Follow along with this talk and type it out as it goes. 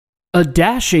A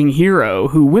dashing hero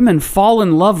who women fall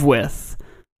in love with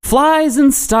flies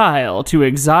in style to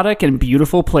exotic and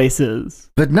beautiful places.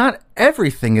 But not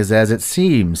everything is as it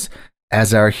seems,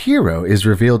 as our hero is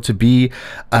revealed to be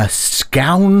a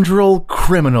scoundrel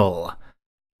criminal.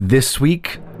 This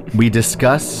week, we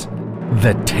discuss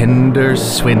The Tinder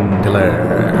Swindler.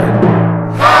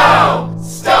 How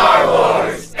Star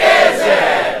Wars is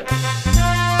it?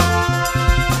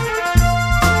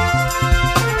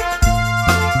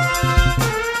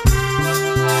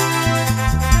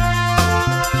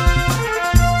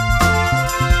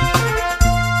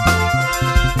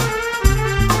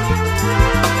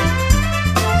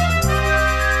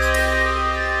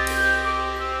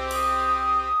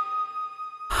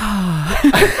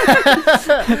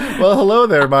 Well, hello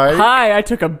there, Mike. Hi, I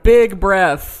took a big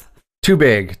breath. Too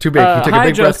big. You took a Hi,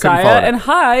 big breath, couldn't Josiah, follow it. and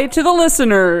hi to the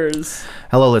listeners.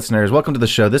 Hello, listeners. Welcome to the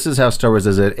show. This is How Star Wars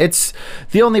Is It. It's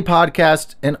the only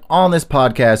podcast, and on this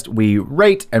podcast, we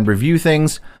rate and review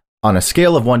things on a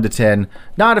scale of 1 to 10,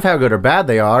 not of how good or bad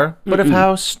they are, but of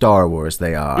how Star Wars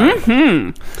they are.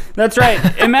 That's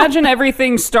right. Imagine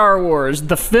everything Star Wars,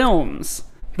 the films,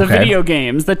 the Okay. video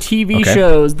games, the TV Okay.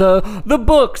 shows, the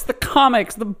books, the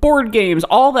comics, the board games,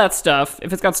 all that stuff.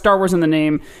 If it's got Star Wars in the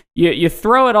name, you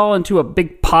throw it all into a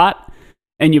big pot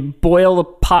and you boil the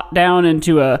pot down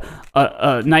into a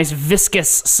nice viscous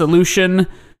solution.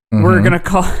 We're gonna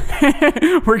call.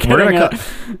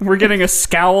 We're getting a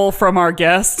scowl from our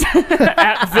guest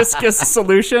at Viscous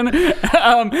Solution,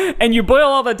 and you boil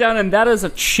all that down, and that is a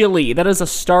chili. That is a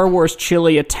Star Wars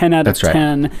chili, a 10 out of That's right.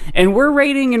 10. And we're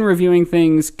rating and reviewing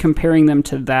things, comparing them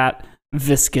to that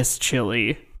viscous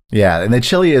chili. Yeah, and the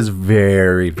chili is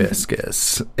very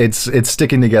viscous. It's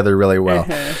sticking together really well.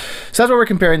 So that's what we're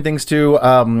comparing things to.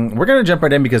 We're going to jump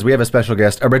right in because we have a special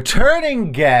guest, a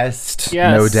returning guest,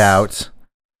 Yes. no doubt.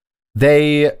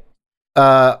 They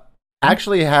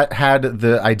actually had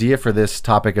the idea for this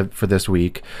topic for this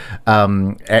week,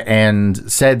 and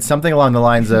said something along the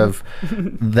lines of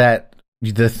that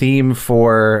the theme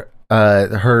for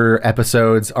her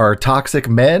episodes are toxic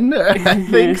men. I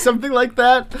think something like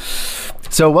that.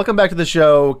 So welcome back to the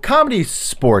show, comedy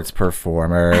sports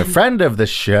performer, friend of the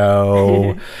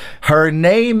show. Her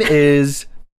name is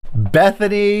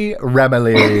Bethany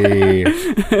Remily.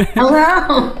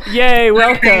 Hello. Yay!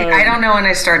 Welcome. I don't know when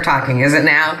I start talking. Is it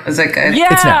now? Is it good?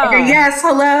 Yeah. It's now. Okay, yes.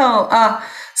 Hello.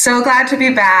 So glad to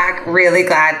be back. Really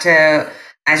glad to,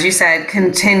 as you said,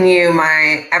 continue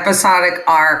my episodic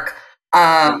arc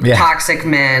of toxic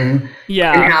men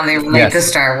Yeah. and how they relate to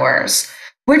Star Wars.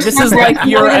 Which This some is like more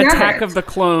your than Attack others. of the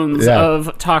Clones Yeah.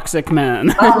 of toxic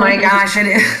men. Oh my gosh, it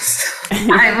is.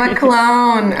 I'm a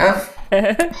clone of.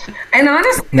 And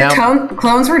honestly, Now- the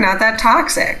clones were not that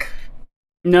toxic.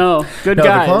 No, good No,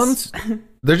 guys. the clones,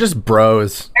 they're just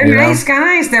bros. They're you know? nice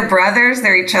guys. They're brothers.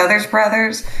 They're each other's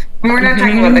brothers. I mean, we're not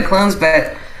talking about the clones,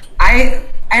 but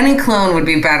any clone would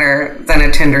be better than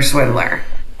a Tinder swindler.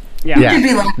 Yeah. Yeah. You'd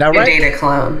be lucky Now, to right- date a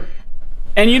clone.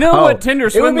 And you know Oh, what Tinder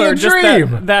it would be Swindler, a just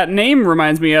dream. that name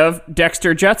reminds me of?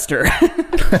 Dexter Jetster.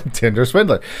 Tinder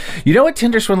Swindler. You know what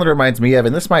Tinder Swindler reminds me of?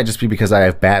 And this might just be because I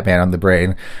have Batman on the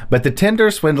brain, but the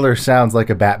Tinder Swindler sounds like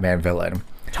a Batman villain.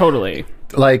 Totally.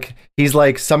 Like, he's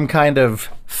like some kind of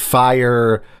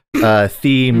fire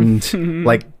themed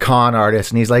like con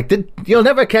artist, and he's like, "You'll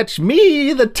never catch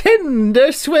me, the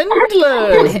Tinder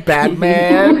Swindler,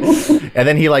 Batman." And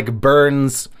then he like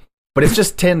burns, but it's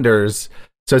just tinders.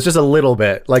 So it's just a little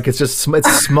bit, like it's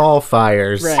small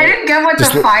fires. Right. I didn't get what the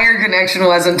fire connection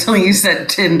was until you said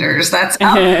Tinders. That's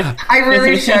how I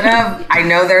really should have. I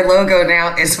know their logo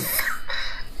now is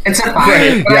it's a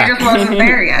fire, but I just wasn't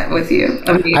there yet with you.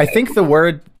 I think the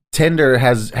word Tinder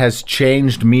has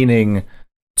changed meaning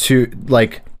to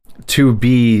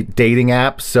be dating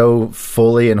app so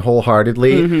fully and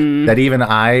wholeheartedly that even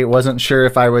I wasn't sure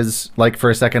if I was like, for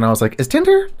a second I was like, is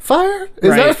Tinder fire?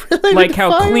 Is that related like to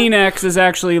how fire? Kleenex is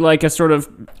actually like a sort of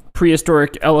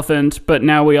prehistoric elephant, but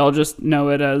now we all just know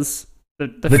it as the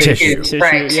tissue.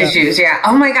 Right, yeah. tissues, yeah.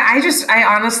 Oh my god, I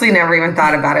honestly never even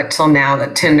thought about it till now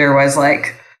that Tinder was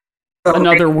like the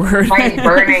Another word. light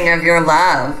burning of your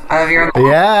love,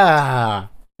 Yeah.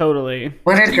 Totally.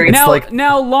 What a dream.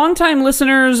 Now, longtime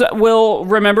listeners will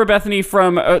remember Bethany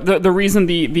from the reason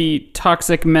the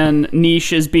toxic men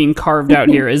niche is being carved out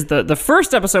here is the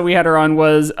first episode we had her on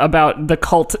was about the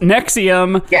cult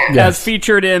Nexium, as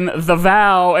featured in The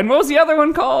Vow. And what was the other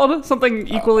one called? Something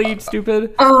equally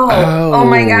stupid? Oh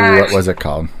my gosh. What was it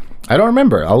called? I don't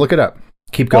remember. I'll look it up.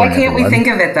 Keep going. Why can't we think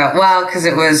of it though? Well, because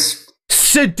it was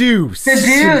Seduce.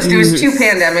 It was 2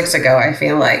 pandemics ago, I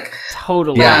feel like.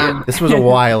 Totally. Yeah, this was a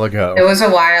while ago. It was a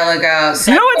while ago.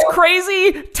 So, You know what's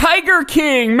crazy? Tiger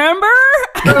King, remember?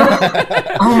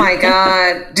 oh my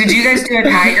God. Did you guys do a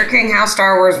Tiger King? How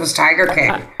Star Wars was Tiger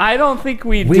King? I don't think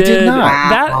we did not.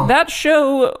 Wow. That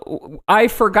show, I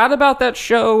forgot about that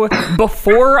show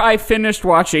before I finished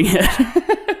watching it.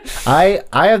 I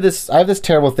have this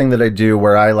terrible thing that I do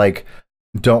where I like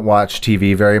don't watch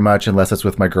TV very much unless it's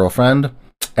with my girlfriend,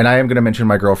 and I am going to mention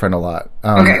my girlfriend a lot.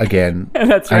 Again,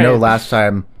 That's right. I know last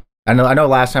time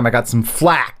I got some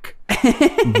flack,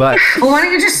 but Well, why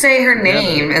don't you just say her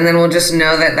name and then we'll just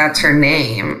know that that's her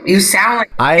name? You sound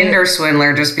like a Tinder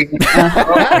swindler just because.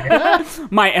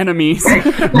 My enemies.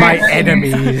 my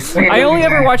enemies. I only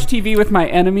ever watch TV with my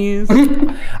enemies.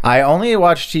 I only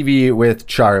watch TV with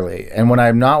Charlie, and when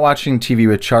I'm not watching TV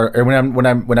with Charlie, or when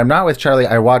I'm not with Charlie,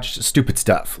 I watch stupid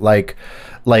stuff like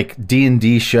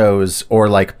D&D shows or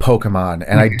like Pokemon,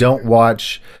 and I don't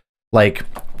watch like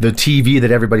the TV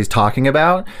that everybody's talking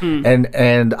about.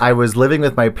 And I was living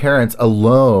with my parents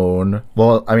alone.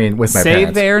 Well, I mean, with my Say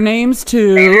parents. their names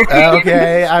too.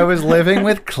 Okay, I was living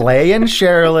with Clay and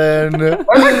Sherilyn. Those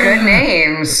are good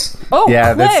names. Oh,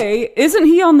 Yeah, that's- Clay, isn't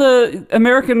he on the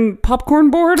American Popcorn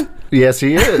Board? Yes,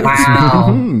 he is.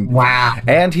 Wow. Wow.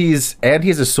 And he's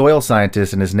a soil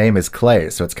scientist, and his name is Clay,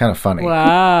 so it's kind of funny.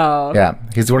 Wow. Yeah,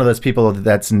 he's one of those people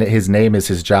his name is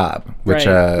his job, which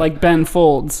Right. Like Ben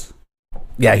Folds.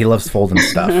 yeah, he loves folding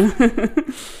stuff.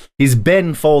 He's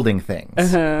been folding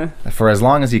things for as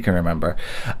long as he can remember.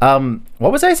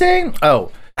 What was I saying?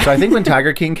 Oh, so I think when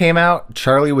Tiger King came out,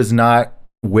 Charlie was not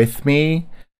with me.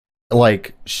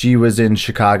 Like, she was in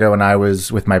Chicago and I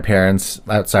was with my parents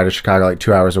outside of Chicago, like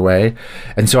 2 hours away.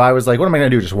 And so I was like, what am I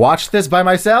going to do? Just watch this by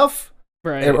myself?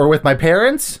 Right. Or with my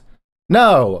parents?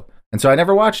 No. And so I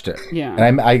never watched it. Yeah.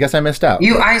 And I guess I missed out.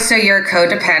 So you're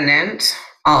codependent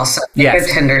also. Yes. You're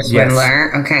a Tinder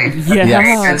swindler. Okay. Yeah.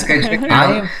 Yes. That's good to know.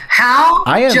 I How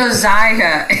am-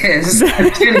 Josiah is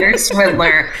a Tinder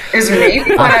swindler is maybe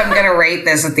what I'm going to rate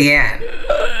this at the end.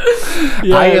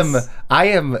 Yes. I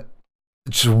am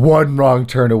just one wrong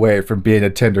turn away from being a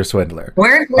Tinder swindler.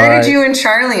 Where did you and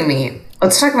Charlie meet?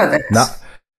 Let's talk about this.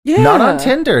 Not on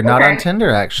Tinder. Not Okay. on Tinder,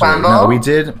 actually. Bumble? No, we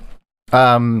did.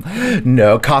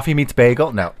 No, Coffee Meets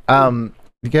Bagel. No.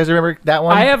 You guys remember that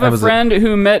one? I have That a was friend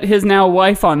who met his now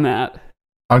wife on that.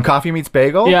 on Coffee Meets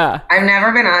Bagel. Yeah. I've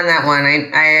never been on that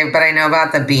one. But I know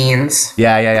about the beans.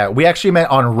 Yeah. We actually met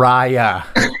on Raya.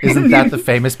 Isn't that the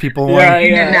famous people one? Yeah, You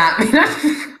yeah. did not meet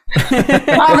on.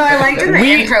 Although I liked in the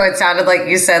intro, it sounded like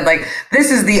you said, like,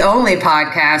 this is the only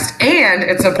podcast, and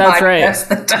it's a That's right. podcast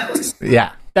that does.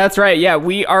 Yeah. That's right. Yeah,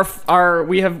 we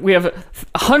have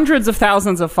hundreds of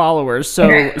thousands of followers. So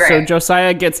Okay, great. so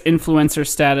Josiah gets influencer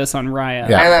status on Raya.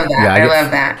 Yeah. I love that. Yeah, I get-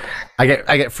 love that.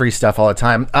 I get free stuff all the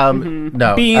time.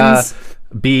 No. Beans.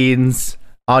 Beans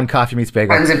on Coffee Meets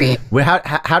Bagel. Tons of beans.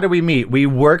 How did we meet? We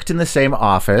worked in the same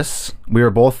office. We're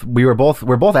both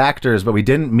actors, but we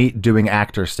didn't meet doing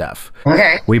actor stuff.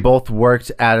 Okay. We both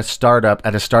worked at a startup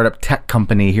tech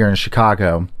company here in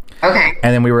Chicago. Okay.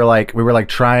 And then we were like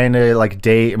trying to like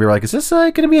date. And we were like, is this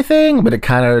gonna be a thing? But it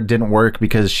kind of didn't work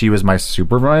because she was my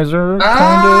supervisor. Kind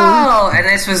Oh, and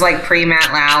this was like pre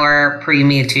Matt Lauer, pre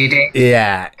Me Too day. of.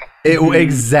 Yeah.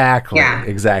 Exactly. Yeah.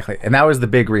 Exactly. And that was the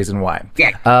big reason why.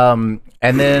 Yeah.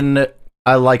 And then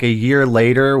like a year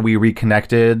later, we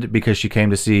reconnected because she came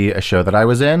to see a show that I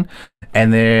was in.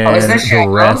 And then What was the show? the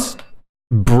rest,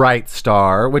 Bright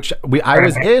Star, which I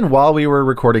was in while we were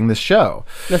recording this show.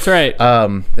 That's right.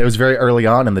 It was very early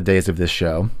on in the days of this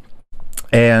show.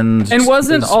 And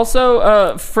wasn't also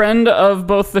a friend of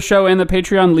both the show and the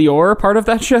Patreon, Lior, part of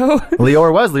that show?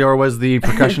 Lior was the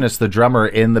percussionist, the drummer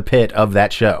in the pit of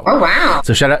that show. Oh, wow.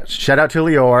 So shout out to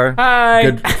Lior. Hi.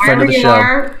 Good friend of the You show.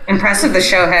 are impressive. The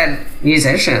show had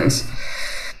musicians.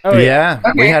 Oh, Yeah,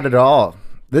 we Okay. had it all.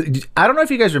 I don't know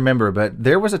if you guys remember, but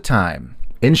there was a time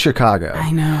in Chicago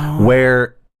I know.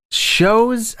 where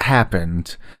shows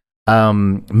happened,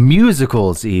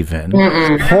 musicals even,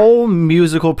 whole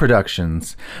musical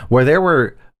productions, where there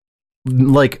were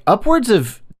like upwards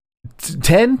of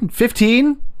 10,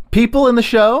 15 people in the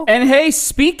show. And hey,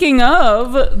 speaking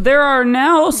of, there are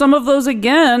now some of those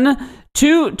again.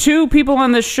 Two people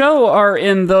on this show are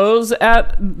in those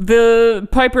at the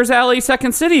Piper's Alley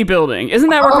Second City building. Isn't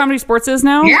that where Comedy Sports is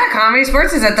now? Yeah, Comedy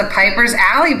Sports is at the Piper's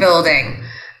Alley building.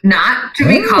 Not to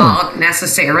be called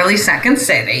necessarily Second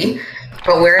City,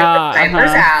 but we're at the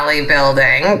Piper's Alley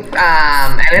building.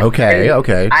 And it's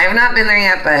Okay. I have not been there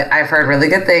yet, but I've heard really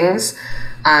good things.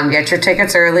 Get your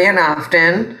tickets early and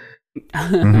often.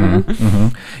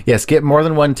 Yes, get more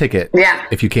than one ticket. Yeah.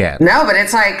 if you can. No, but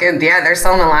it's like, yeah, they're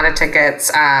selling a lot of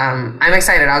tickets. I'm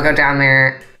excited. I'll go down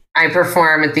there I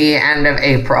perform at the end of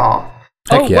April.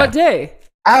 Heck yeah. What day?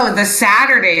 Oh, the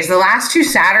Saturdays, the last 2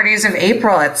 Saturdays of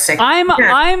April at 6. I'm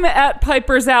at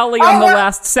Piper's Alley on the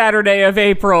last Saturday of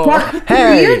April. What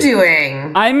are you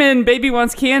doing? I'm in Baby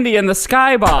Wants Candy in the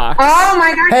Skybox. Oh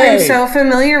my gosh, Hey. I'm so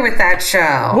familiar with that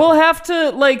show.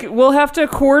 We'll have to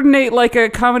coordinate like a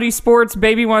Comedy Sports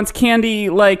Baby Wants Candy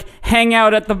like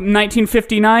hangout at the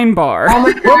 1959 bar. Oh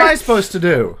my What am I gosh. supposed to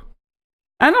do?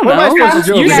 I don't What know. am I supposed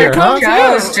to do You over should here, come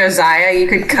huh? Shows, Josiah. You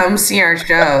could come see our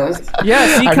shows.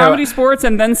 Yeah, see I know. Comedy Sports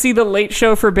and then see the Late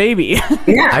Show for Baby.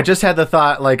 Yeah. I just had the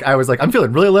thought, like, I was like, I'm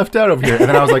feeling really left out over here. And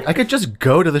then I was like, I could just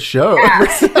go to the show,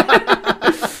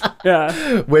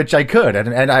 Yeah. which I could.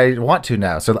 And I want to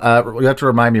now. So you have to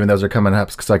remind me when those are coming up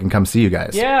so I can come see you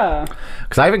guys. Yeah.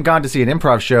 Because I haven't gone to see an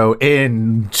improv show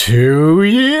in 2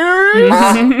 years.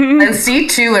 And see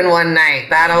 2 in one night.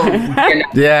 That'll.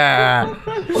 Yeah.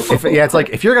 It's like,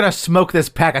 if you're going to smoke this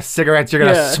pack of cigarettes, you're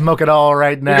going to Yeah. smoke it all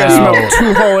right You're gonna now. smoke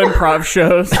 2 whole improv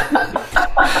shows.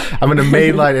 I'm going to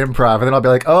mainline improv. And then I'll be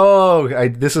like,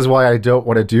 this is why I don't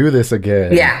want to do this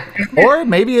again. Yeah. Or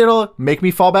maybe it'll make me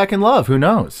fall back in love. Who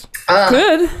knows?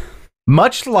 Good.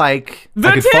 Much like The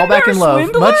I could fall back in Tinder love.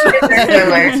 Swindler?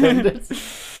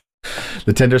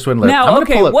 The Tinder Swindler. I'm Now, gonna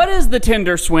okay, pull up- what is the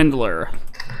Tinder Swindler?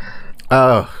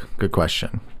 Oh, good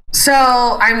question. So,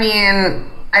 I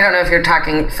mean, I don't know if you're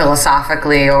talking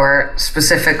philosophically or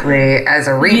specifically as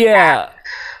a recap. Yeah.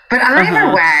 But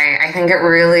either way, I think it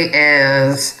really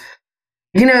is,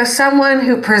 someone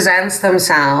who presents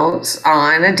themselves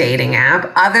on a dating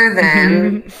app other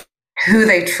than who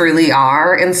they truly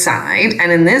are inside.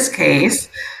 And in this case,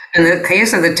 in the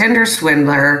case of the Tinder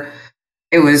Swindler,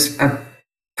 it was a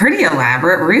pretty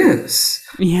elaborate ruse.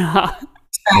 Yeah.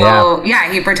 So,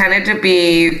 yeah, he pretended to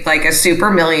be like a super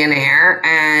millionaire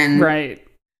and Right.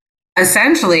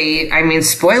 essentially, I mean,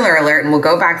 spoiler alert, and we'll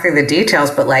go back through the details,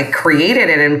 but like created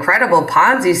an incredible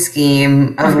Ponzi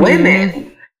scheme of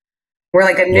women where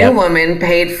like a new woman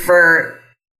paid for,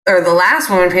 or the last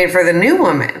woman paid for the new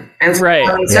woman and so Right.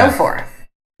 on and so forth.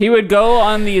 He would go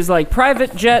on these like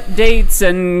private jet dates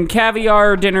and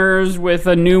caviar dinners with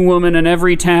a new woman in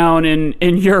every town in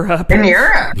Europe. In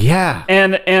Europe. Yeah.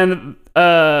 And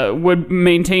would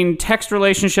maintain text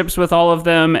relationships with all of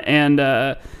them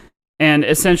and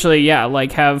essentially, yeah,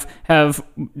 like have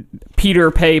Peter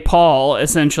pay Paul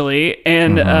essentially,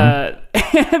 and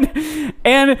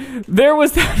and there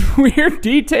was that weird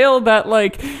detail that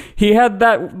like he had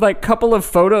that like couple of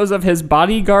photos of his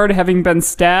bodyguard having been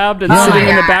stabbed and sitting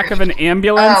in the back of an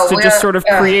ambulance to just sort of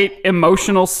create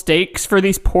emotional stakes for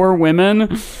these poor women.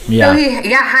 Yeah. So he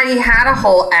had a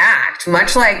whole act,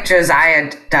 much like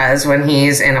Josiah does when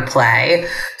he's in a play.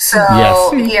 So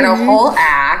Yes. he had a whole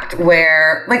act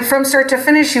where, like, from start to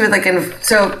finish, he would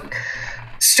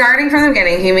starting from the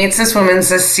beginning, he meets this woman,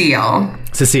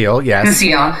 Cecile, yes.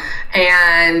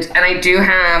 and I do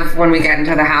have, when we get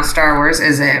into the How Star Wars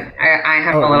Is It, I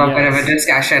have a little bit of a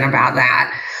discussion about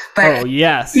that. But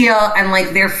yes. Cecile, and like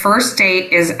their first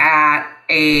date is at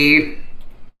a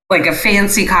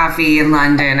fancy coffee in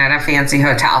London at a fancy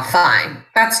hotel. Fine.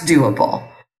 That's doable.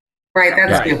 Right?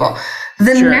 That's doable.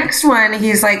 The next one,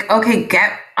 he's like, okay,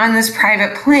 get on this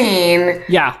private plane.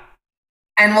 Yeah.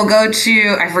 And we'll go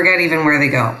to, I forget even where they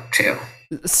go to.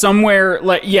 Somewhere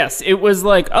like, yes, it was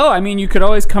like, oh, I mean, you could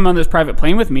always come on this private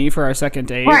plane with me for our second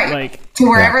date. Right. Like to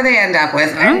wherever they end up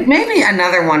with. And maybe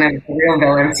another one of the real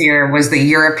villains here was the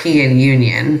European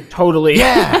Union. Totally.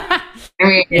 Yeah. I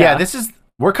mean,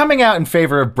 we're coming out in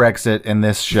favor of Brexit in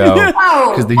this show.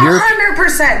 Oh, the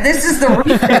 100%. This is the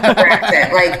reason for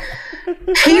Brexit. Like,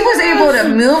 he was able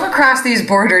to move across these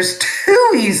borders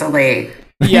too easily.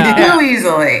 Yeah. Too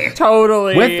easily.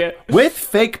 Totally. With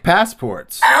fake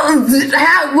passports.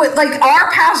 Like,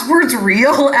 are passports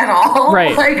real at all?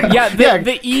 Right. Like, yeah,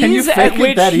 the can you ease fake at it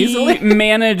which that he easily?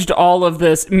 managed all of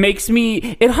this makes me,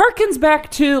 it harkens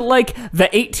back to like the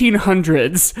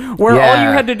 1800s where all you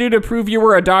had to do to prove you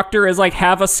were a doctor is like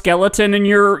have a skeleton in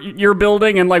your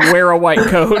building and like wear a white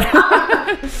coat.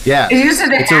 Yeah. It used to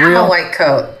have a white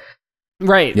coat.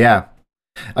 Right. Yeah.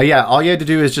 All you had to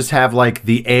do is just have like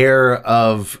the air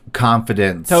of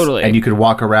confidence. Totally. And you could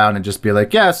walk around and just be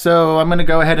like, yeah, so I'm going to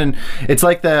go ahead and it's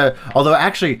like although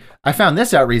actually I found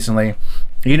this out recently.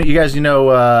 You guys, Catch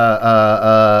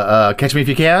Me If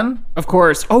You Can? Of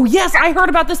course. Oh yes, I heard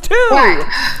about this too. What?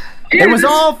 It was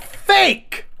all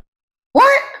fake.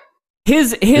 What?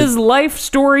 His life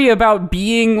story about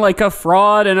being like a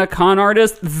fraud and a con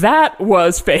artist, that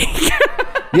was fake.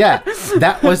 Yeah,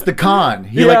 that was the con.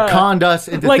 He Yeah. like conned us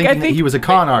into Like, I thinking that think- he was a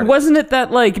con artist. Wasn't it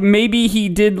that like maybe he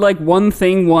did like one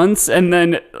thing once and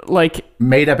then like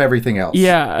Made up everything else.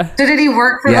 yeah? So did he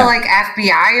work for Yeah. the like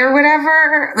FBI or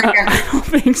whatever? Like, I don't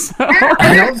think so.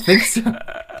 I don't think so.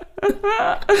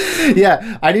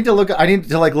 Yeah, I need to look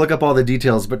up all the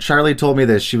details. But Charlie told me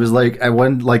this. She was like, I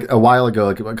went like a while ago,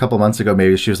 like a couple months ago,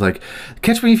 maybe. She was like,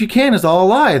 "Catch Me If You Can" is all a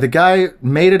lie. The guy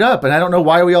made it up, and I don't know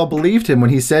why we all believed him when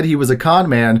he said he was a con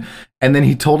man. And then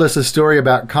he told us a story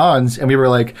about cons, and we were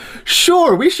like,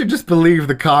 "Sure, we should just believe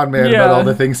the con man Yeah. about all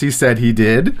the things he said he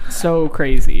did." So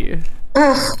crazy.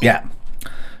 Yeah.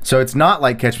 So it's not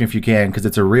like Catch Me If You Can because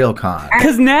it's a real con.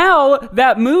 Because now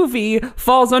that movie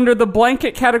falls under the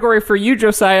blanket category for you,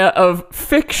 Josiah, of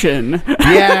fiction.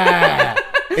 Yeah.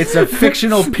 It's a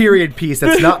fictional period piece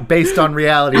that's not based on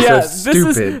reality, so it's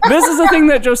stupid. This is a thing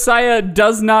that Josiah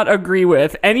does not agree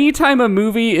with. Anytime a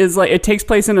movie is like, it takes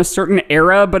place in a certain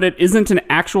era, but it isn't an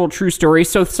actual true story.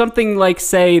 So something like,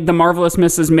 say, The Marvelous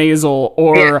Mrs. Maisel,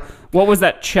 or what was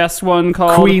that chess one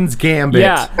called? Queen's Gambit.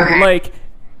 Yeah, Okay. like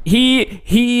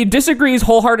he disagrees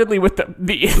wholeheartedly with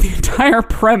the entire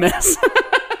premise.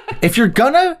 If you're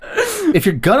gonna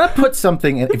put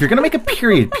something in, if you're gonna make a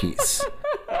period piece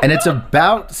and it's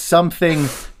about something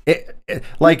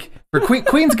like for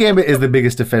Queen's Gambit is the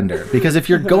biggest offender, because if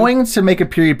you're going to make a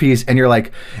period piece and you're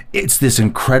like, it's this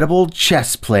incredible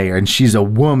chess player and she's a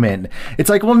woman, it's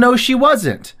like, well, no, she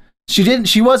wasn't.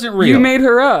 She wasn't real. You made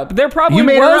her up. There probably You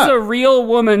made her was up. a real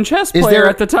woman chess player there-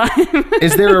 at the time.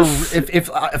 Is there a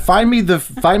find me the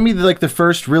like the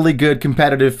first really good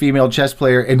competitive female chess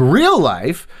player in real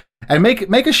life and make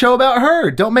a show about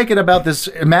her. Don't make it about this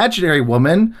imaginary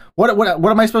woman. What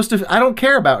am I supposed to? I don't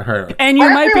care about her. And you What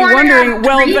if might they be wanna wondering, have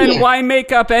well, three? then why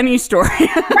make up any story?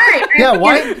 right. Yeah,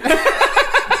 why?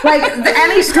 Like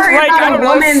any story Like, I about don't a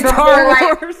know, woman Star before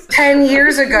like Wars. 10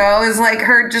 years ago is like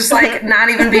her just like not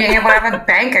even being able to have a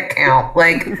bank account.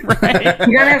 Like you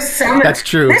gotta have some. That's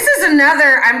true. This is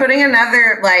another. I'm putting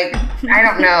another like I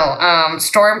don't know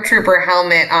stormtrooper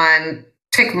helmet on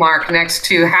tick mark next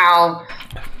to how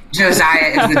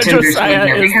Josiah is the Tinder Josiah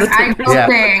swindler, is the because I Tinder- don't Yeah.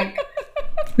 think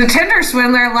the Tinder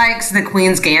swindler likes the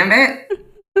Queen's Gambit.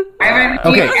 I haven't,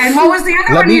 Okay. and what was the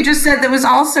other Let one you me- just said that was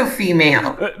also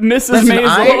female? Mrs. Listen,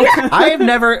 Maisel. I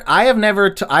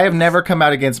have never come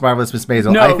out against Marvelous Miss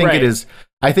Maisel. No, I think right. it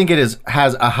is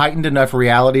has a heightened enough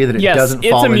reality that it Yes, doesn't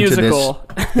it's fall a into musical.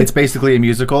 this. It's basically a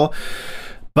musical.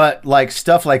 But like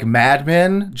stuff like Mad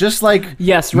Men, just like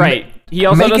Yes, right. He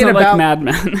also Make it doesn't like about- Mad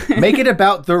Men. make it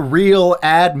about the real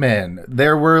admin.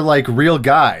 There were like real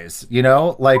guys, you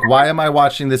know? Like, why am I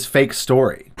watching this fake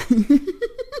story?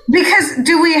 Because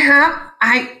do we have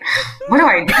what do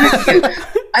I do?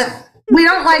 We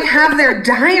don't like have their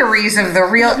diaries of the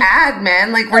real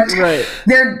admin. Like Right.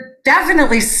 they're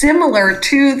definitely similar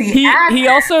to the He admin.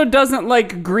 also doesn't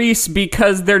like Grease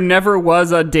because there never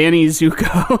was a Danny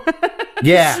Zuko.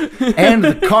 Yeah, and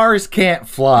the cars can't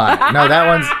fly. No,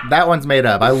 that one's made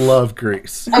up. I love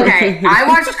Grease. Okay, I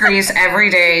watched Grease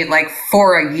every day, like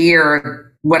for a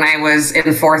year when I was in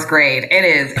 4th grade. It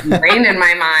is ingrained in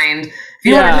my mind. If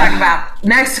you want to Yeah. talk about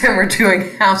next time we're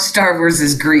doing how Star Wars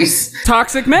is Grease.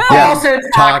 Toxic Men. Yeah. Also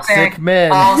Toxic toxic.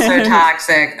 men. Also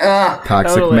toxic. Ugh.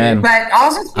 Toxic Totally. men. But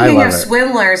also I speaking love of it.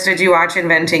 swindlers, did you watch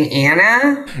Inventing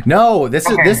Anna? No, this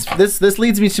Okay. is this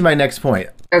leads me to my next point.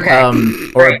 Okay. Or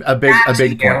Great. a big Back to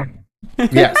you.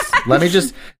 point. Yes. Let me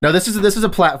just. No, this is a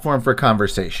platform for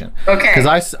conversation. Okay.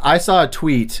 Because I saw a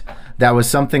tweet that was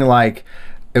something like,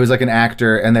 it was like an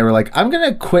actor, and they were like, I'm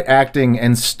gonna quit acting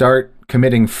and start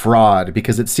committing fraud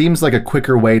because it seems like a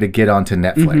quicker way to get onto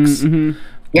Netflix.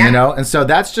 Yeah. You know, and so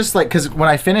that's just like, because when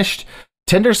I finished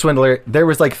Tinder Swindler, there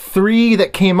was like 3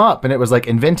 that came up, and it was like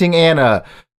Inventing Anna,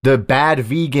 The Bad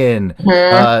Vegan,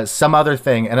 some other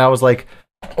thing, and I was like,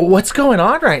 what's going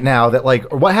on right now? That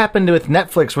like, what happened with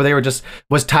Netflix where they were just,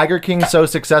 was Tiger King so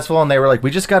successful and they were like,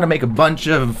 we just got to make a bunch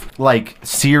of like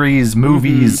series,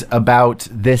 movies about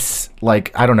this,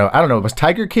 like, I don't know, was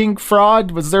Tiger King fraud?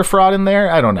 Was there fraud in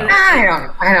there? I don't know. I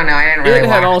don't know. I didn't really It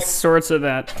had watch. all sorts of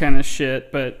that kind of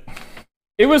shit, but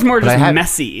it was more just I had-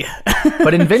 messy.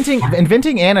 But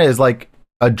Inventing Anna is like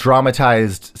a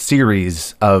dramatized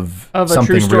series of Of a something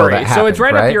true real story. that happened, So it's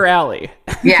right up your alley.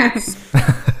 Yes.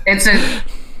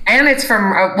 And it's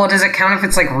from, well, does it count if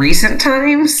it's like recent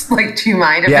times? Like, do you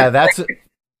mind if Yeah, it's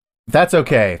that's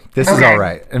okay. This is Okay. all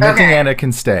right. Inventing Okay. Anna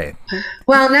can stay.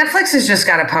 Well, Netflix has just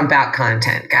got to pump out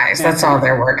content, guys. That's all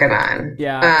they're working on.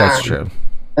 Yeah. That's true.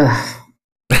 Ugh.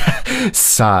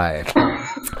 Sigh.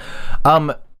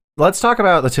 Let's talk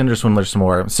about the Tinder Swindler some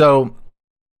more. So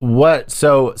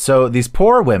these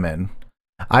poor women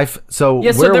So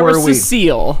Yeah, so where there were was we?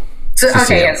 Cecile. So, Cecile.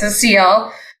 okay, yeah,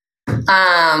 Cecile.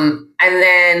 And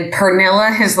then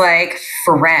Pernilla, his like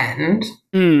friend.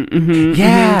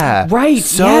 Yeah, Right,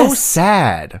 So yes.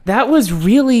 sad. That was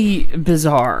really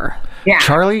bizarre. Yeah.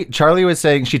 Charlie was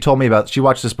saying, she told me about, she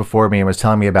watched this before me and was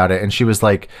telling me about it, and she was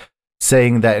like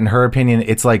saying that in her opinion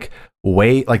it's like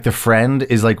way, like the friend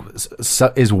is like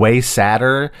is way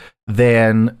sadder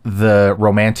than the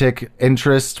romantic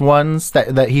interest ones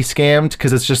that he scammed,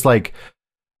 because it's just like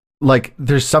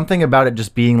there's something about it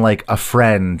just being like a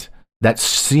friend that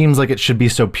seems like it should be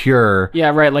so pure.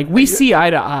 Yeah, right. Like, we see eye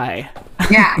to eye.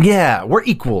 Yeah. Yeah, we're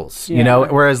equals, you Yeah. know.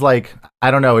 Whereas, like, I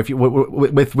don't know, if you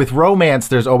with romance,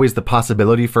 there's always the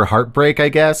possibility for heartbreak, I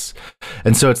guess.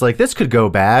 And so it's like, this could go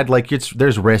bad. Like,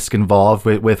 there's risk involved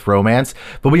with romance.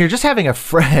 But when you're just having a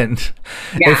friend,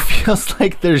 Yeah. it feels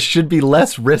like there should be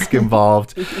less risk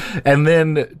involved. And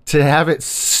then to have it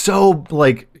so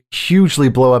like hugely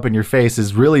blow up in your face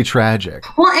is really tragic.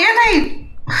 Well, and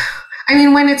I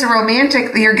mean, when it's a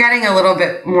romantic, you're getting a little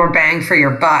bit more bang for your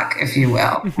buck, if you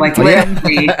will. Like,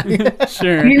 literally.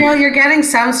 Sure. You know, you're getting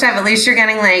some stuff. At least you're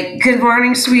getting like, "Good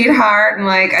morning, sweetheart," and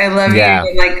like, "I love Yeah. you,"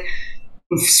 and like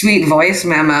sweet voice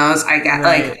memos. I got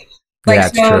Right. Yeah,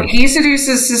 it's so true. he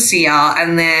seduces Cecile,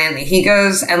 and then he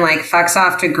goes and like fucks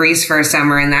off to Greece for a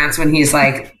summer, and that's when he's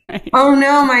like, "Oh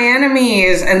no, my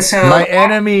enemies!" And so My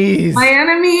enemies. my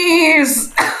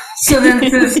enemies. So then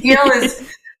Cecile is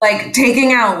like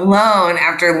taking out loan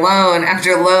after loan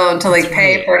after loan to like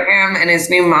pay for him and his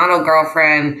new model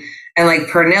girlfriend, and like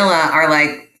Pernilla are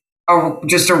like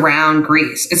just around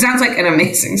Greece. It sounds like an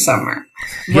amazing summer.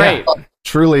 Right.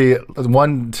 Truly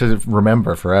one to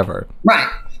remember forever.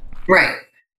 Right.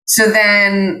 So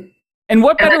then, And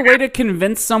what better way to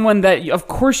convince someone that, of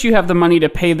course, you have the money to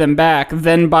pay them back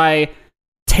than by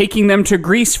taking them to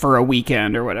Greece for a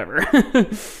weekend or whatever?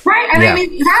 right. And Yeah. I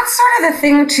mean, that's sort of the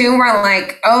thing too, where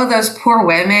like, oh, those poor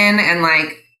women, and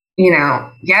like, you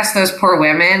know, yes, those poor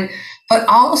women, but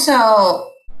also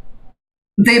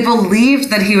they believed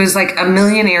that he was like a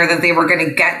millionaire, that they were going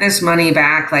to get this money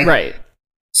back. Like, Right.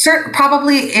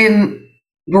 probably in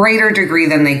greater degree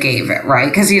than they gave it, right?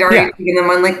 Because he'd already taken them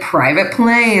on like private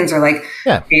planes or like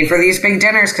paid for these big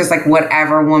dinners, because like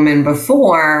whatever woman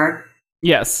before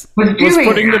Yes. was Was doing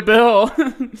footing the that. bill.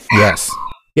 Yes.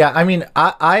 Yeah, I mean,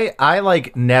 I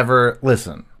like never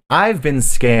listen. I've been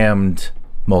scammed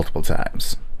multiple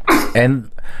times.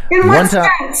 And In one what time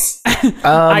sense?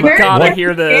 I Where gotta did hear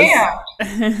you this.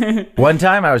 scam? one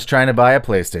time I was trying to buy a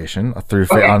PlayStation through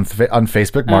on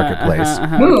Facebook Marketplace.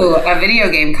 Ooh, a video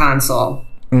game console.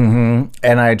 And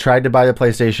I tried to buy the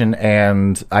PlayStation,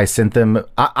 and I sent them.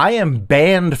 I am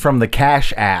banned from the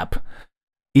Cash App,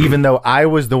 even though I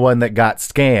was the one that got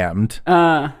scammed,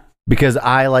 because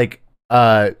I like.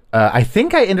 I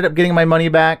think I ended up getting my money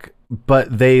back,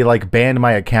 but they like banned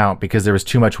my account because there was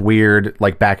too much weird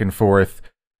like back and forth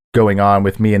going on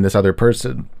with me and this other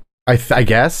person. I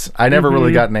guess I never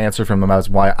really got an answer from them as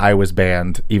why I was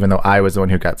banned, even though I was the one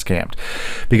who got scammed,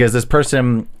 because this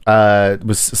person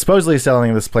was supposedly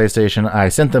selling this PlayStation. I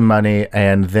sent them money,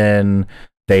 and then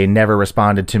they never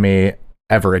responded to me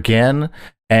ever again.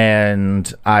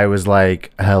 And I was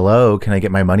like, "Hello, can I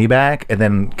get my money back?" And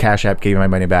then Cash App gave me my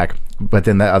money back, but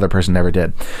then that other person never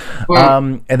did.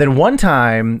 And then one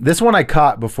time, this one I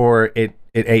caught before it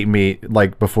ate me,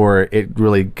 like before it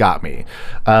really got me.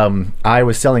 I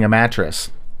was selling a mattress,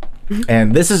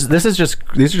 and these are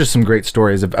just some great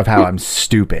stories of how I'm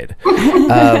stupid.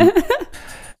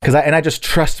 Because I just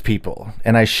trust people,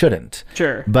 and I shouldn't.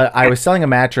 Sure. But I was selling a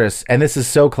mattress, and this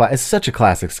is it's such a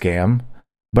classic scam,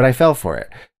 but I fell for it.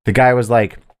 The guy was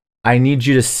like, "I need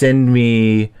you to send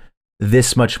me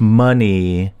this much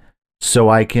money so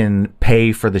I can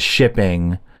pay for the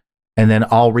shipping, and then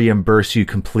I'll reimburse you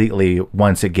completely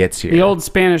once it gets here." The old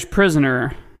Spanish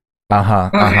prisoner. Okay.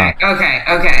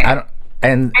 I don't,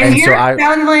 and And so you're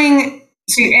selling.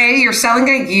 So you're selling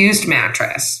a used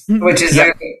mattress, which is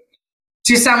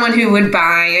to someone who would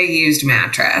buy a used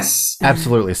mattress.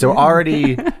 absolutely. So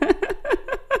already,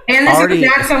 And this is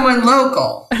not someone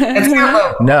local. It's not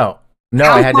local. no,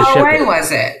 How I had to far ship away it.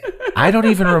 was it? I don't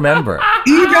even remember.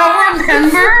 You don't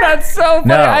remember? That's so funny.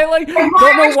 No. I like don't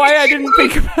know why I didn't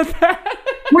think about that.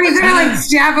 Were you gonna like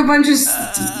stab a bunch of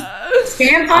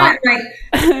stamps on it?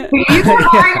 Like, were you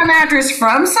buying a mattress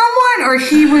from someone, or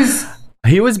he was?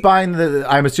 He was buying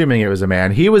I'm assuming it was a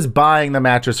man. He was buying the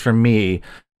mattress from me,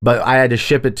 but I had to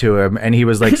ship it to him, and he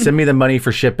was like, "Send me the money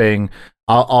for shipping.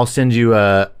 I'll send you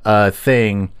a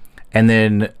thing, and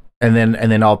then and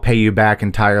then I'll pay you back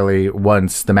entirely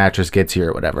once the mattress gets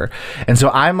here or whatever. And so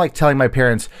I'm like telling my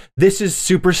parents, this is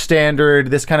super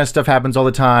standard. This kind of stuff happens all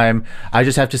the time. I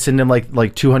just have to send him like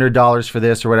 $200 for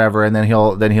this or whatever, and then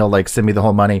he'll like send me the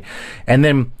whole money. And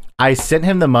then I sent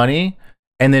him the money,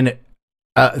 and then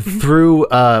through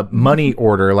money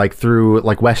order, like through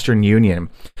like Western Union.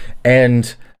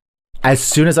 And as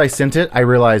soon as I sent it, I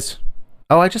realized,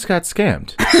 oh, I just got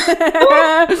scammed.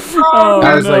 I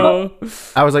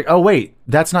was like, oh wait,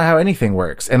 that's not how anything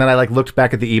works. And then I like looked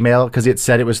back at the email because it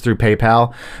said it was through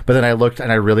PayPal, but then I looked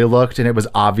and I really looked and it was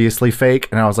obviously fake.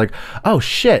 And I was like, oh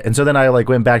shit. And so then I like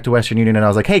went back to Western Union and I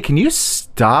was like, hey, can you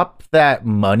stop that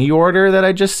money order that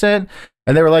I just sent?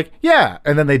 And they were like, yeah.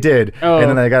 And then they did. Oh. And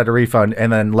then I got a refund.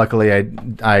 And then luckily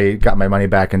I got my money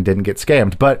back and didn't get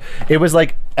scammed. But it was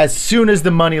like, as soon as the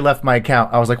money left my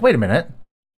account, I was like, wait a minute.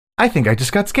 I think I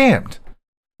just got scammed.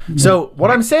 So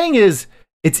what I'm saying is,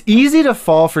 it's easy to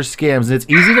fall for scams. And it's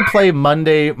easy to play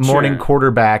Monday morning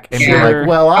quarterback and be like,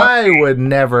 well, I would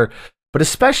never. But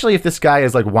especially if this guy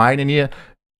is like whining you,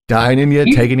 dining you,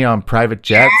 taking you on private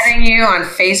jets, adding you on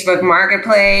Facebook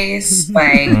Marketplace,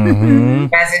 like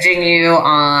messaging you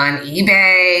on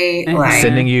eBay, like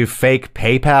sending you fake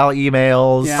PayPal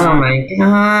emails. Yeah. Oh my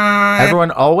god!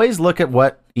 Everyone, always look at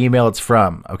what email it's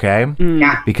from, okay?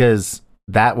 Yeah, because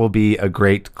that will be a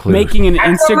great clue. Making an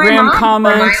Instagram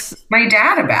comment. My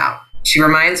dad about. She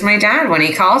reminds my dad when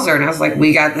he calls her, and I was like,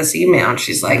 "We got this email," and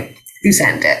she's like, "Who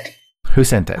sent it?" Who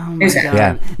sent it? Oh my God.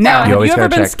 Yeah. Now, have you ever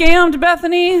been scammed,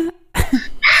 Bethany?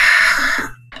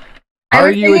 Are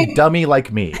you a dummy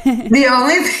like me? The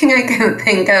only thing I can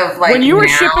think of, like, when you were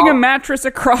shipping a mattress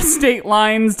across state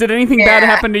lines, did anything bad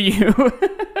happen to you?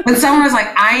 When someone was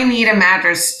like, I need a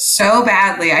mattress so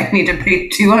badly, I need to pay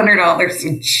 $200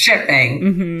 in shipping.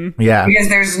 Mm-hmm. Yeah. Because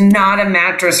there's not a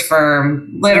mattress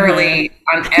firm literally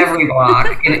on every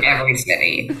block in every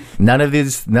city. None of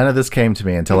this came to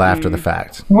me until after the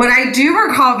fact. What I do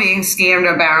recall being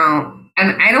scammed about,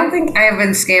 and I don't think I've been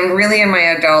scammed really in my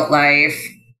adult life.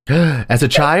 As a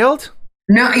child?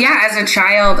 No, yeah, as a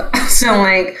child. So,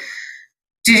 like,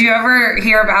 did you ever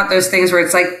hear about those things where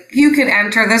it's like, you could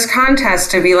enter this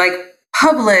contest to be, like,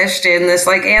 published in this,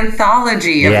 like,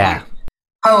 anthology of like,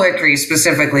 poetry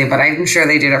specifically, but I'm sure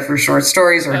they did it for short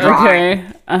stories or drawing.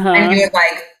 Okay. And you would,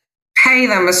 like, pay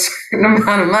them a certain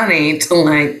amount of money to,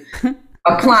 like,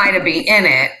 apply to be in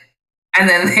it. And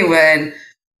then they would,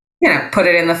 you know, put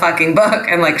it in the fucking book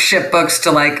and, like, ship books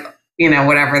to, like, you know,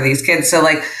 whatever these kids. So,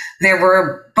 like, there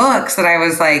were books that I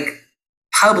was, like,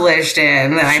 published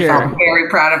in that I felt very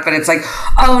proud of, but it's like,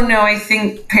 oh no, I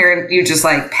think parent, you just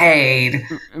like paid.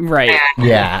 Right. And,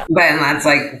 yeah. Then that's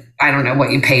like, I don't know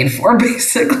what you paid for,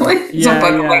 basically. It's a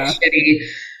book of like shitty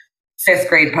 5th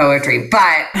grade poetry. But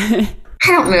I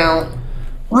don't know.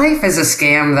 Life is a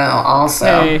scam though, also.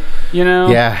 Hey, you know.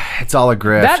 Yeah, it's all a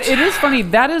grift. That it is funny.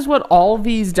 That is what all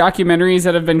these documentaries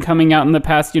that have been coming out in the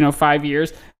past, 5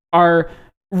 years are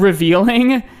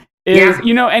revealing. Is,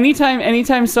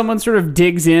 anytime someone sort of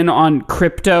digs in on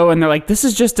crypto and they're like, this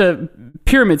is just a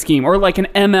pyramid scheme, or like an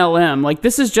MLM, like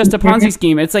this is just a Ponzi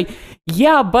scheme. It's like,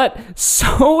 yeah, but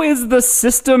so is the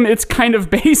system it's kind of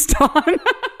based on.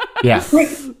 Yeah.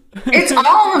 It's all,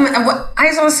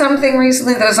 I saw something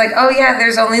recently that was like, oh yeah,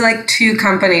 there's only like 2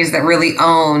 companies that really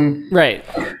own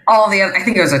all the other, I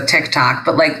think it was a TikTok,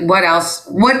 but like what else,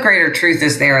 what greater truth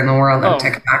is there in the world than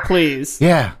TikTok? Please.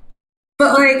 Yeah.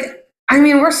 But like, I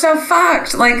mean, we're so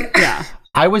fucked. Like, yeah.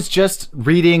 I was just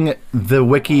reading the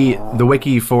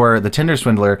wiki for the Tinder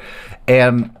Swindler,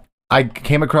 and I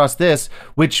came across this,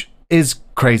 which is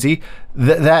crazy.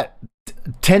 That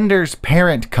Tinder's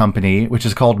parent company, which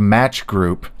is called Match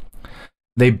Group,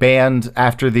 they banned,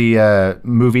 after the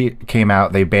movie came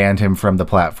out, they banned him from the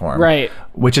platform. Right.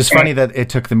 Which is funny that it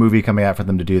took the movie coming out for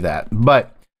them to do that.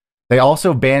 But they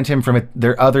also banned him from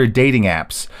their other dating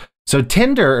apps. So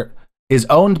Tinder is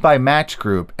owned by Match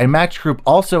Group, and Match Group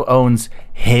also owns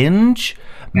Hinge,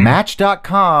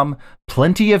 Match.com,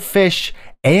 Plenty of Fish,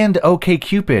 and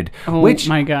OkCupid, which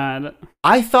my God,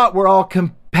 I thought were all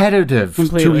competitive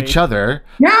to each other.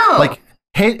 No, like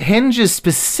Hinge is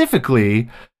specifically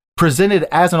presented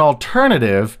as an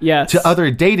alternative to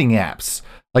other dating apps,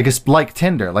 like it's like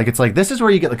Tinder. Like it's like, this is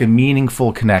where you get like a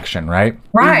meaningful connection, right?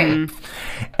 Right.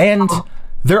 Mm-hmm. And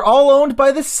they're all owned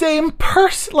by the same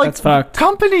person, like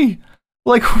company.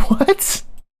 Like, what?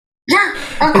 Yeah,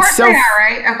 of course they are,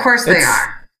 right? Of course they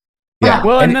are. Yeah.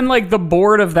 Well, and then like the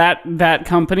board of that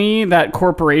company, that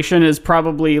corporation, is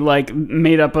probably like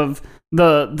made up of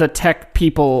the tech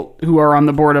people who are on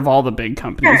the board of all the big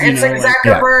companies. Yeah, it's like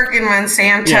Zuckerberg and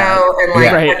Monsanto and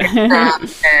like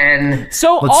right. and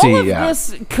so all of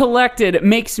this collected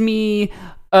makes me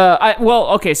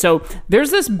so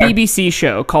there's this BBC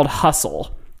show called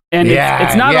Hustle. And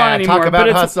it's not on anymore, but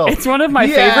it's one of my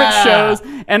favorite shows,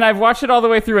 and I've watched it all the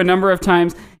way through a number of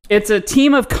times. It's a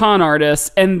team of con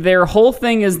artists, and their whole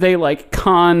thing is they like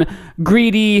con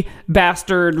greedy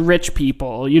bastard rich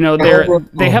people. You know,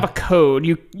 they have a code.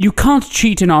 You can't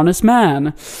cheat an honest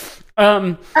man.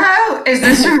 Is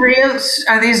this a real?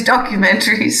 Are these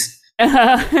documentaries?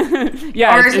 It's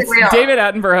David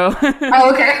Attenborough.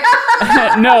 Oh, okay.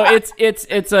 No,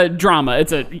 it's a drama.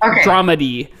 It's a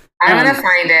dramedy. I'm gonna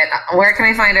find it. Where can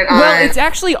I find it? Well, it's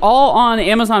actually all on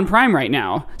Amazon Prime right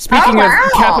now. Speaking of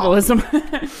capitalism,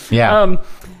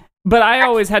 but I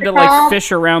always had to like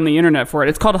fish around the internet for it.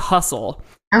 It's called Hustle.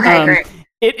 Okay, great.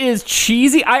 It is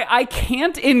cheesy. I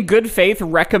can't in good faith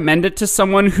recommend it to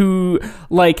someone who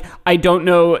like I don't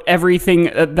know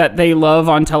everything that they love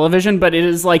on television, but it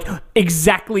is like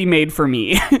exactly made for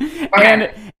me.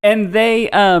 Okay. and they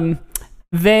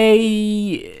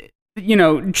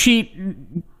cheat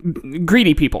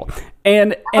greedy people,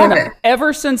 and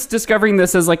ever since discovering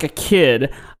this as like a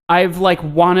kid, I've like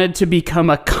wanted to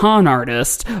become a con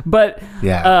artist, but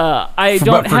I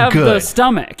don't have the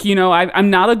stomach. I'm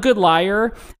not a good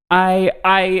liar. I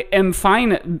am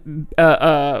fine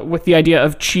with the idea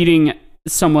of cheating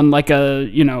someone like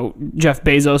a Jeff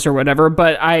Bezos or whatever,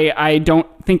 but I don't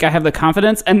think I have the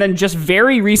confidence. And then just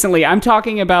very recently, I'm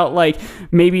talking about like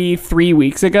maybe 3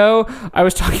 weeks ago, I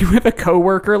was talking with a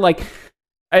coworker like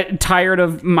tired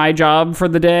of my job for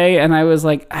the day, and I was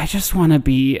like, I just want to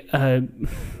be a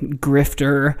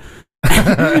grifter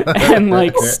and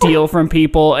like steal from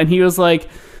people. And he was like,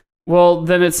 well,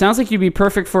 then it sounds like you'd be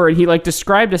perfect for it. He like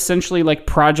described essentially like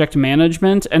project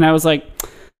management, and I was like,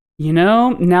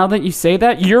 now that you say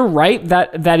that, you're right.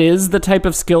 That is the type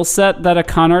of skill set that a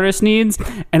con artist needs,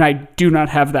 and I do not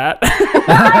have that.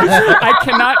 I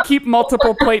cannot keep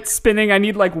multiple plates spinning. I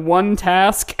need like one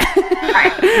task.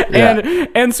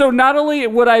 And so not only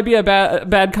would I be a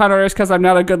bad con artist because I'm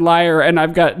not a good liar and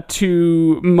I've got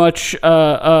too much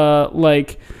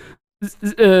lack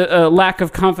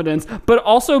of confidence, but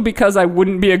also because I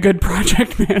wouldn't be a good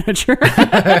project manager.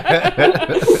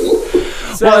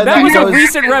 So that was a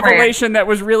recent revelation that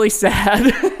was really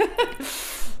sad.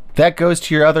 That goes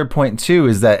to your other point too,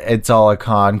 is that it's all a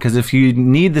con, because if you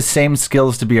need the same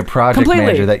skills to be a project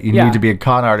manager that you need to be a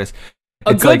con artist,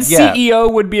 a good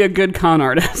CEO would be a good con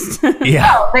artist. But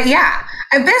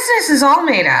a business is all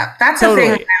made up. That's the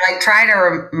thing that I like try to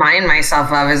remind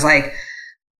myself of is like,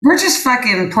 we're just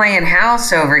fucking playing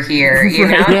house over here, you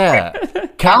know? Yeah.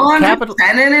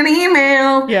 Sending an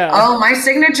email. Yeah. Oh, my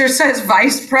signature says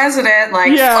vice president.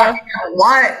 Like, fucking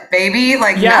what, baby?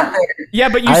 Like, nothing. Yeah,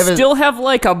 but you still have,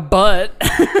 like, a butt.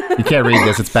 You can't read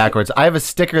this. It's backwards. I have a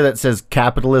sticker that says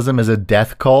capitalism is a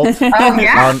death cult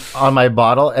on my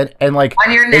bottle. And like...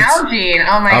 On your Nalgene.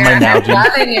 Oh, my God. I'm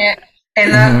loving it. In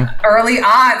the early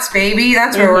aughts, baby.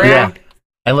 That's where we're at.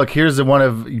 And look, here's the one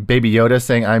of Baby Yoda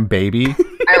saying, I'm baby.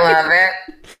 I love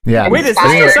it. Yeah. Wait, is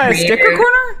this a sticker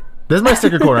corner? This is my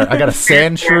sticker corner. I got a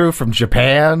sand shrew from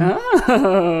Japan.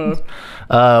 Oh.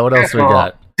 What else we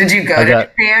got? Did you go to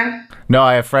Japan? No,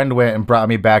 a friend went and brought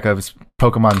me back a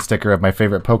Pokemon sticker of my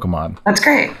favorite Pokemon. That's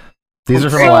great. These are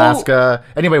from Alaska.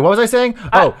 Anyway, what was I saying?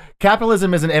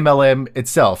 Capitalism is an MLM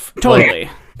itself. Totally.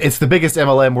 It's the biggest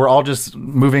MLM. We're all just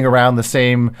moving around the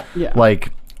same,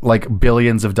 like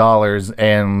billions of dollars,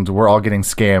 and we're all getting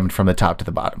scammed from the top to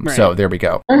the bottom. Right. So there we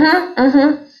go.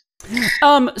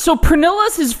 So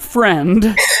Pernilla's his friend.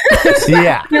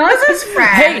 Pernilla's his friend.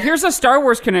 Hey, here's a Star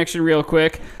Wars connection real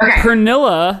quick. Okay.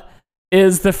 Pernilla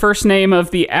is the first name of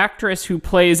the actress who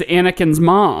plays Anakin's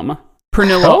mom.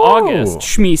 Pernilla August,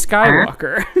 Shmi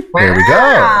Skywalker. There we go.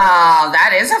 Wow,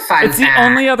 that is a fun It's the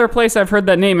only other place I've heard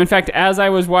that name. In fact, as I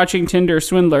was watching Tinder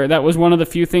Swindler, that was one of the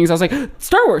few things I was like,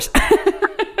 Star Wars.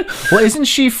 Well, isn't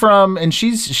she from, and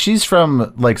she's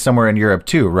from like somewhere in Europe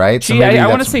too, right? So I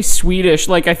want to say Swedish.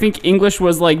 Like, I think English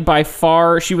was like by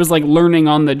far, she was like learning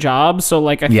on the job. So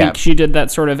like, I think she did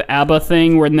that sort of ABBA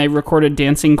thing when they recorded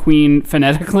Dancing Queen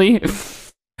phonetically.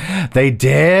 They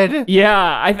did?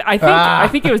 Yeah, I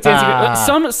think it was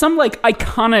Dancing. Some like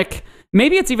iconic.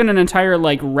 Maybe it's even an entire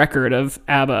like record of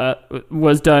ABBA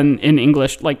was done in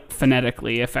English, like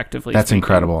phonetically, effectively. That's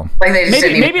incredible. Like they just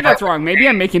maybe that's wrong. Maybe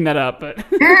I'm making that up, but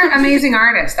they're amazing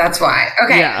artists. That's why.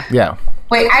 Okay. Yeah.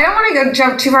 Wait, I don't want to go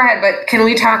jump too far ahead, but can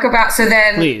we talk about so we have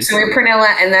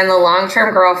Pernilla and then the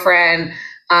long-term girlfriend,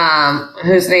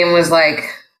 whose name was like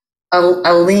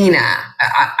Alina.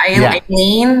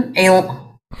 Aileen?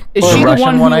 Is she the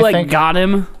Russian one who I like think? got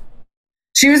him?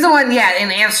 She was the one, in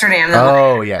Amsterdam.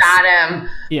 That Yes. got him,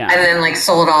 Yeah. and then like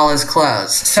sold all his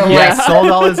clothes. So Yeah. Yes,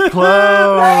 sold all his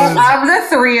clothes. of the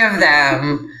three of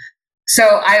them,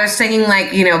 so I was thinking like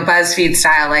BuzzFeed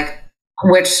style, like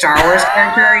which Star Wars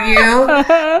character are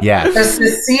you? Yeah. So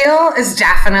Cecile is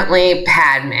definitely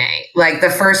Padme. Like the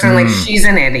first one, like she's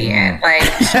an idiot. Like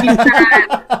she's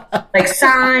got like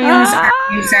signs.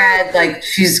 You said like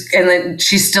and then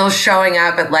she's still showing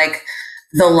up at like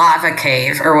the lava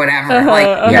cave or whatever.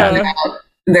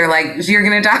 They're like, you're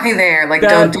gonna die there. Like,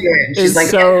 don't do it. And she's like,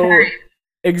 so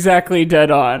exactly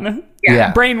dead on.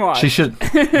 Yeah. Brainwashed. She should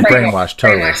brainwash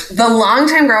totally. The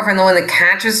longtime girlfriend, the one that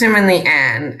catches him in the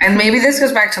end, and maybe this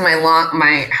goes back to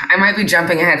I might be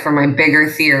jumping ahead from my bigger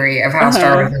theory of how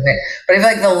Star Wars is, but I feel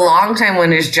like the longtime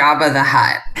one is Jabba the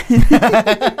Hutt.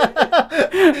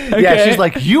 Yeah, she's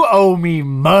like, you owe me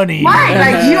money. Right,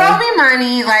 like you owe me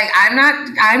money. Like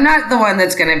I'm not the one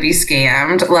that's gonna be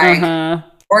scammed. Like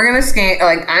we're gonna scam.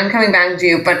 Like I'm coming back to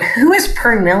you. But who is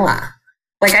Pernilla?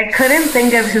 Like I couldn't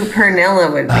think of who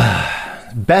Pernilla would be.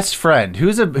 Best friend.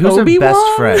 Who's a Obi-Wan?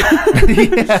 best friend?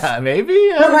 Yeah, maybe.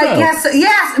 I But don't like know.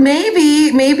 yes,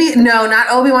 maybe no, not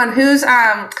Obi-Wan. Who's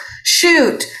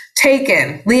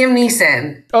Taken, Liam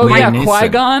Neeson. Oh Liam yeah, Neeson.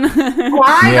 Qui-Gon.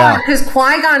 Qui-Gon, Yeah. because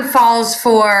Qui-Gon falls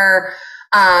for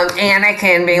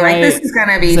Anakin being like, this is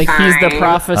gonna be It's like fine. he's the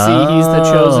prophecy. He's the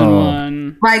chosen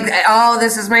one. Like,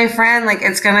 this is my friend. Like,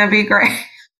 it's gonna be great.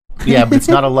 Yeah, but it's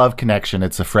not a love connection.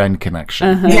 It's a friend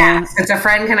connection. Yes, it's a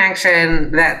friend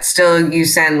connection that still you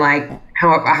send like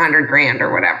 $100,000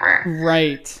 or whatever.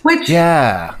 Right. Which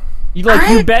Yeah. You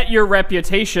bet your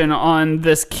reputation on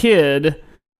this kid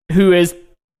who is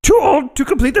too old to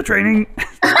complete the training.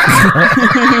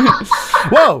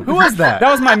 Whoa, who was that?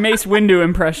 That was my Mace Windu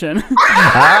impression.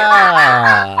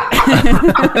 Ah.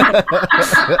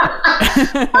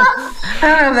 I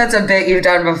don't know if that's a bit you've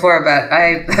done before, but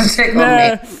that's tickled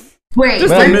me. Wait,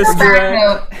 Just let's a go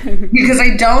misdirect. back though, because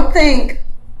I don't think.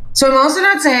 So I'm also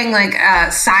not saying like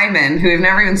Simon, who we've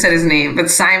never even said his name, but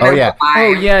Simon. Oh, yeah. Oh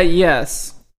Lime, yeah,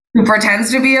 yes. who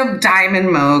pretends to be a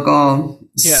diamond mogul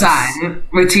Yes. son,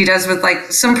 which he does with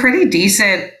like some pretty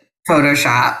decent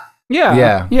Photoshop.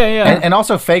 Yeah. Yeah. And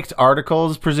also faked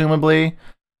articles, presumably.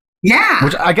 Yeah.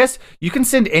 Which I guess you can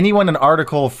send anyone an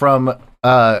article from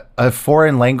a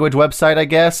foreign language website, I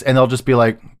guess, and they'll just be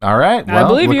like, "All right, I well,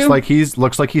 believe you."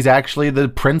 looks like he's actually the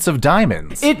Prince of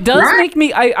Diamonds." It does Right. make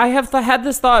me. I have had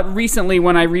this thought recently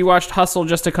when I rewatched Hustle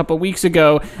just a couple weeks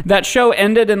ago. That show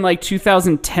ended in like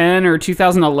 2010 or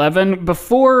 2011,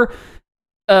 before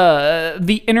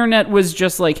the internet was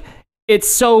just like, it's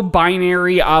so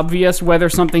binary obvious whether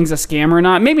something's a scam or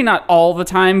not. Maybe not all the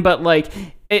time, but like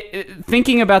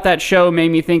thinking about that show made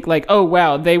me think like, oh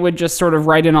wow, they would just sort of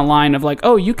write in a line of like,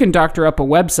 oh, you can doctor up a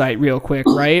website real quick,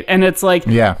 right? And it's like,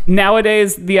 Yeah.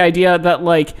 nowadays the idea that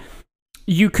like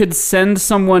you could send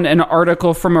someone an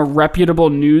article from a reputable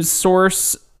news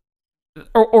source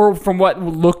or from what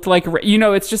looked like,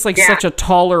 it's just like such a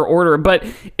taller order. But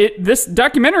this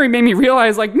documentary made me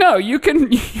realize like, no, you can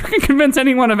convince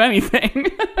anyone of anything.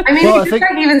 I mean, Well, he just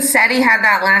even said he had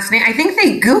that last name. I think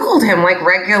they Googled him like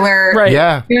regular. Right.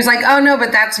 Yeah. He was like, oh no,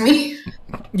 but that's me.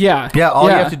 Yeah. All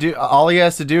he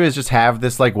has to do is just have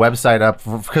this like website up,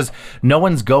 because no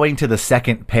one's going to the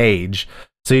second page.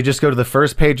 So you just go to the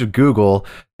first page of Google,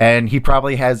 and he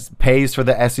probably pays for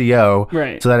the SEO,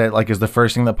 Right. so that it like is the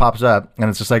first thing that pops up, and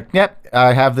it's just like, yep,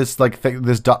 I have this like and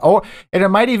it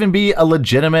might even be a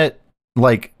legitimate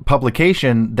like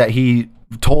publication that he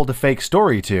told a fake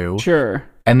story to, Sure.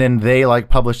 and then they like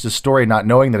published the story not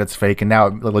knowing that it's fake, and now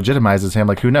it legitimizes him.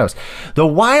 Like, who knows? The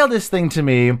wildest thing to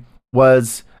me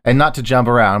was, and not to jump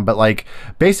around, but like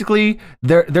basically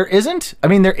there is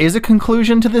a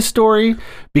conclusion to this story,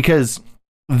 because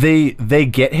they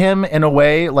get him in a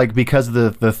way, like, because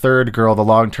the third girl, the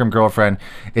long-term girlfriend,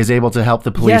 is able to help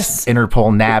the police, Yes.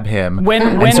 Interpol, nab him.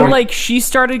 When so- like she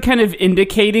started kind of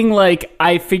indicating like,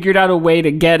 I figured out a way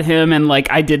to get him, and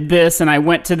like I did this, and I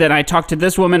went to I talked to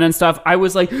this woman and stuff, I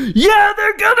was like, yeah,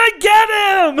 they're gonna get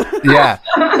him. Yeah,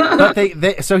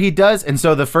 but so he does, and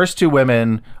so the first two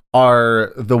women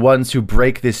are the ones who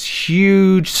break this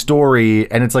huge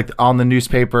story, and it's like on the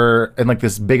newspaper, and like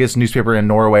this biggest newspaper in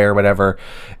Norway or whatever,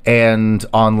 and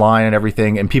online and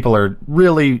everything, and people are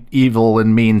really evil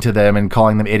and mean to them and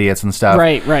calling them idiots and stuff.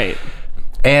 Right.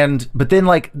 But then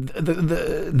like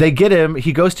they get him,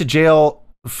 he goes to jail,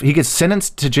 he gets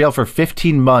sentenced to jail for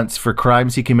 15 months for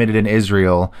crimes he committed in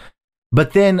Israel.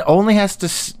 but then only has to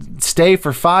stay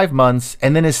for 5 months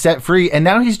and then is set free. And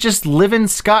now he's just living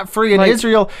scot-free in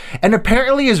Israel and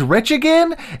apparently is rich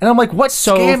again. And I'm like, what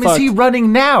scam is he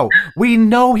running now? We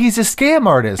know he's a scam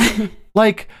artist.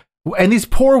 And these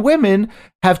poor women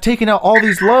have taken out all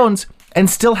these loans and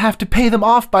still have to pay them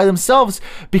off by themselves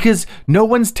because no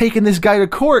one's taken this guy to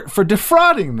court for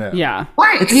defrauding them. Yeah.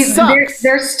 Right.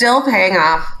 They're still paying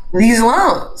off these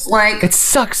loans. It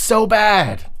sucks so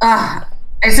bad.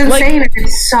 It's insane.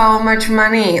 It's so much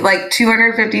money.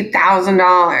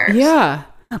 $250,000. Yeah.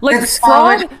 That's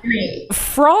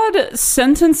fraud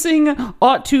sentencing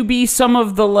ought to be some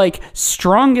of the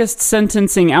strongest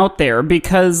sentencing out there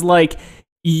because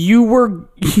you were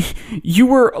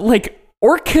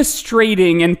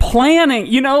orchestrating and planning,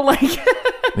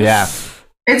 Yeah.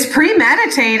 It's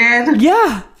premeditated.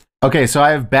 Yeah. Okay, so I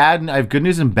have good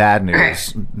news and bad news. Okay.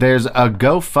 There's a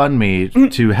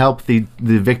GoFundMe to help the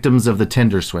victims of the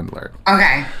Tinder swindler.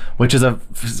 Okay. Which is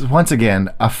once again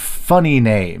a funny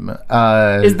name.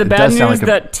 Is the bad news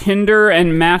that Tinder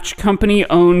and Match Company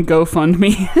own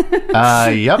GoFundMe?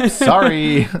 Yep.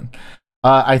 Sorry.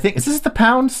 I think, is this the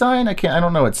pound sign? I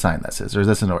don't know what sign this is, or is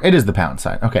this it is the pound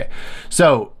sign. Okay.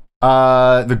 So,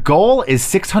 the goal is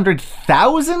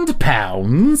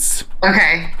 £600,000.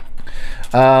 Okay.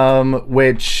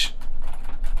 Which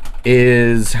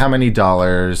is how many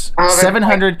dollars?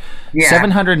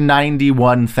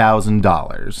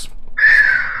 $791,000.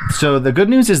 So the good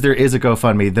news is there is a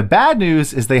GoFundMe. The bad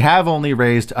news is they have only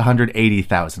raised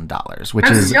 $180,000, which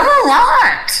is still a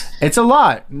lot. It's a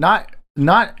lot. Not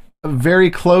very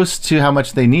close to how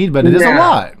much they need, but it is a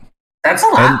lot. That's a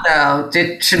lot, though.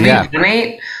 Should we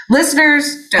donate?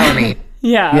 Listeners, donate.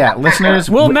 Yeah,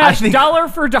 listeners, we'll match dollar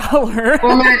for dollar.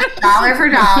 We'll match dollar for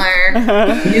dollar.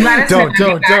 You let us don't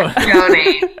donate.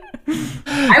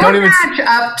 I will match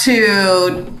up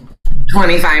to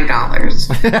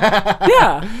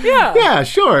 $25. Yeah,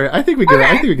 sure. I think we could.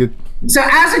 Okay. So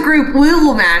as a group, we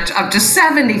will match up to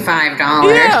 $75.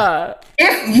 Yeah.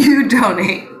 If you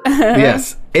donate.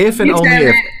 Yes. If and only send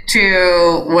if. it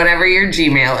to whatever your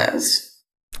Gmail is.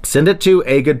 Send it to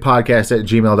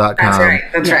agoodpodcast@gmail.com.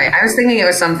 That's right. I was thinking it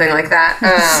was something like that.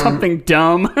 Something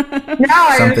dumb. No,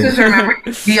 I just remember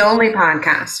the only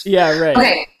podcast. Yeah, right.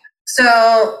 Okay.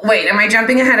 So, wait, am I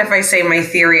jumping ahead if I say my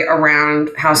theory around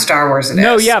how Star Wars it is?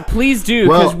 No, yeah, please do,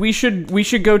 because we should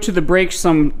go to the break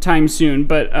sometime soon.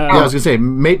 But I was gonna say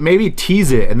maybe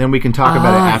tease it, and then we can talk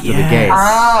about it after the game.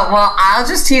 Oh well, I'll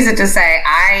just tease it to say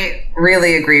I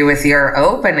really agree with your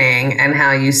opening and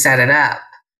how you set it up.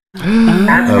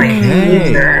 That's my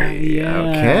teaser.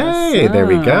 Yes. Okay, there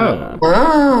we go.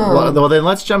 Whoa. Well, then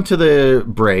let's jump to the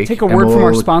break. Take a word from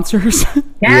our sponsors.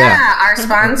 Yeah, our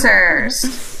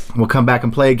sponsors. We'll come back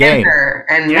and play a game.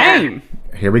 Game.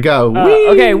 Here we go.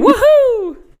 Okay,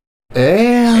 woohoo!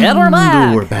 And we're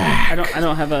back. I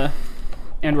don't have a.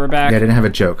 And we're back. Yeah, I didn't have a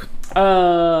joke.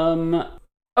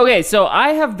 Okay, so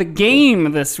I have the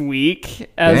game this week,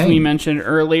 as we mentioned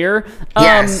earlier.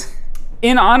 Yes.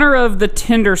 In honor of the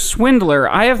Tinder swindler,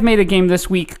 I have made a game this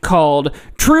week called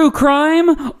True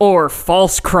Crime or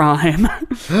False Crime.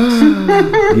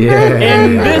 Yeah.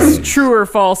 In this true or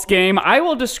false game, I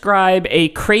will describe a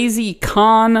crazy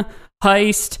con,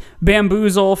 heist,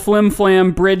 bamboozle,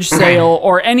 flim-flam, bridge sale,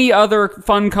 or any other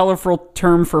fun, colorful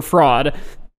term for fraud.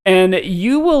 And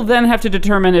you will then have to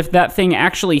determine if that thing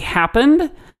actually happened,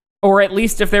 or at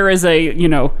least if there is a,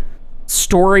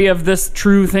 story of this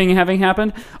true thing having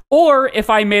happened, or if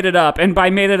I made it up. And by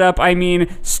made it up, I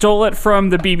mean stole it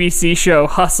from the BBC show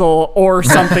Hustle or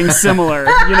something similar.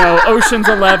 Ocean's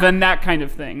 11, that kind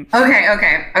of thing. Okay.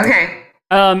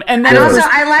 And also,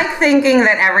 I like thinking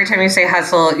that every time you say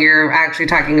hustle, you're actually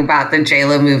talking about the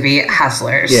J-Lo movie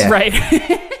Hustlers. Yeah. Right.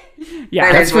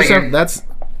 Yeah. That's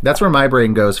where my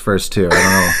brain goes first, too.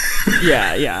 I don't know.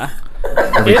 Yeah.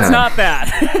 It's not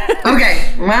that.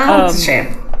 Okay. Well, it's a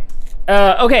shame.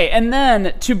 Okay, and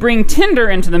then to bring Tinder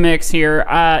into the mix here,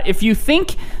 if you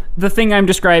think the thing I'm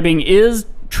describing is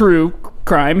true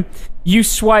crime, you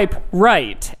swipe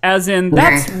right, as in,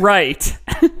 that's right.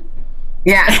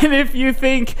 Yeah. And if you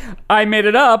think I made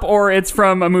it up or it's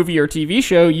from a movie or TV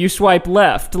show, you swipe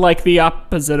left, like the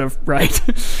opposite of right.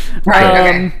 Right,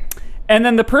 okay. And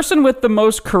then the person with the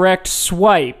most correct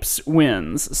swipes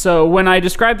wins. So when I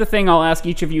describe the thing, I'll ask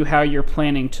each of you how you're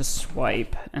planning to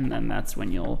swipe, and then that's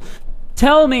when you'll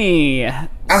tell me.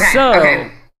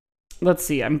 Okay. Let's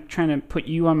see. I'm trying to put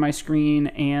you on my screen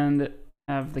and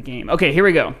have the game. Okay, here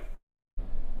we go.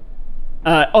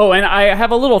 And I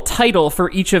have a little title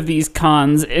for each of these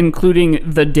cons, including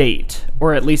the date,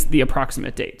 or at least the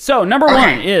approximate date. So, number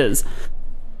one is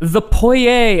the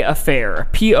Poirier Affair.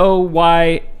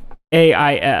 Poye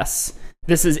AIS.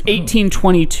 This is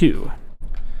 1822.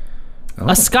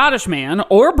 A Scottish man,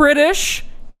 or British,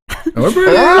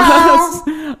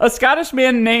 a Scottish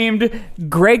man named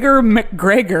Gregor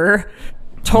MacGregor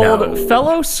told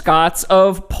fellow Scots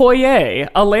of Poyet,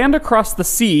 a land across the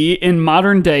sea in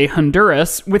modern-day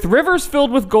Honduras, with rivers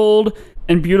filled with gold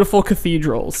and beautiful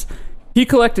cathedrals. He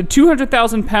collected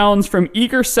 200,000 pounds from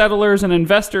eager settlers and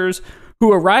investors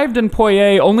who arrived in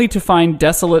Poyet only to find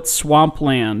desolate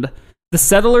swampland. The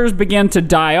settlers began to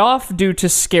die off due to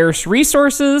scarce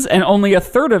resources, and only a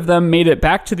third of them made it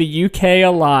back to the UK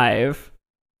alive.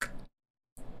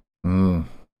 Do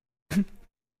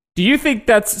you think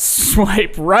that's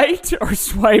swipe right or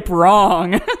swipe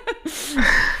wrong?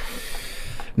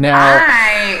 Now,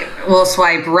 I will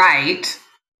swipe right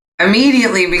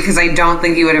immediately because I don't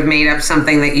think you would have made up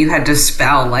something that you had to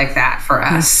spell like that for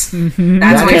us.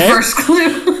 That's my first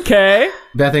clue. Okay.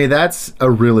 Bethany, that's a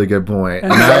really good point.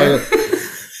 And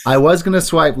I was going to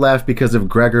swipe left because of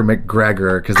Gregor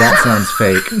MacGregor, because that sounds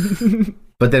fake.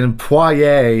 But then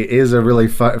Poyet is a really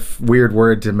weird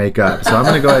word to make up. So I'm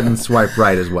going to go ahead and swipe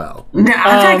right as well. No,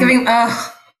 I'm not giving...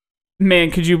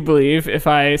 Man, could you believe if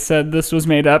I said this was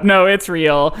made up? No, it's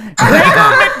real.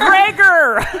 Gregor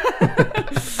MacGregor!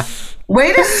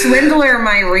 Way to swindler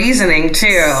my reasoning,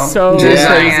 too. So just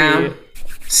crazy. I am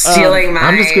stealing my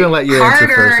I'm just going to let you answer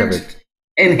first. hard-earned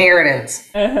inheritance.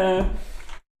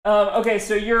 Okay,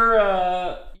 so you're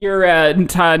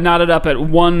knotted up at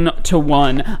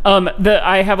 1-1.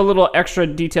 I have a little extra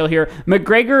detail here.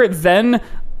 MacGregor then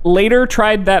later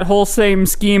tried that whole same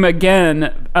scheme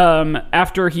again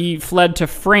after he fled to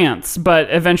France, but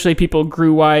eventually people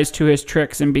grew wise to his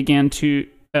tricks and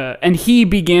he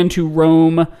began to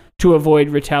roam to avoid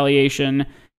retaliation.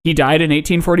 He died in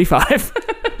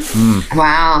 1845.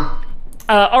 Wow.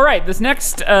 All right, this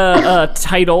next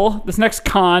this next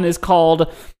con is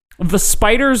called The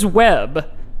Spider's Web.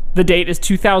 The date is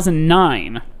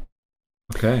 2009.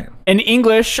 Okay. An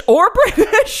English or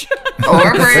British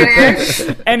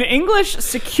an English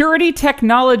security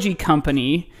technology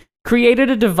company created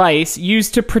a device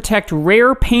used to protect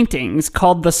rare paintings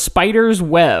called the Spider's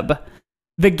Web.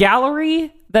 The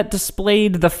gallery that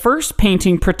displayed the first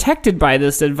painting protected by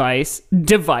this device,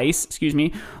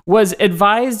 was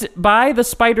advised by the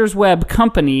Spider's Web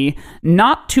company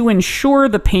not to insure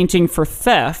the painting for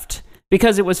theft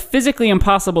because it was physically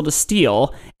impossible to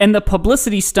steal, and the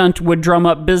publicity stunt would drum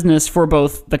up business for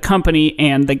both the company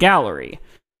and the gallery.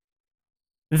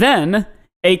 Then,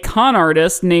 a con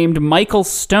artist named Michael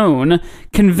Stone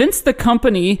convinced the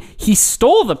company he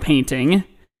stole the painting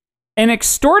and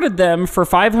extorted them for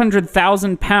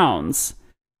 £500,000,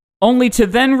 only to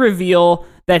then reveal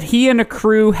that he and a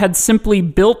crew had simply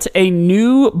built a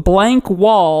new blank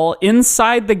wall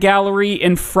inside the gallery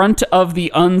in front of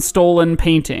the unstolen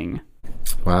painting.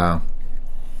 Wow.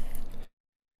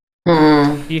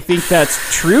 Do you think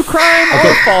that's true crime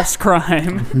or false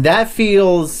crime? That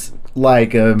feels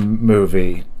like a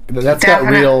movie. That's got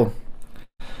real...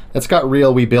 That's got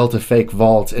real, we built a fake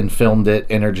vault and filmed it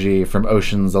energy from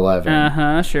Ocean's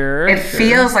 11. Sure. It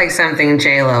feels like something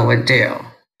J-Lo would do,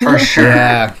 for sure.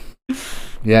 Yeah.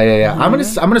 I'm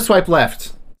gonna swipe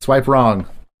left. Swipe wrong.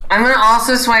 I'm gonna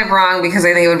also swipe wrong because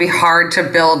I think it would be hard to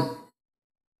build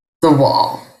the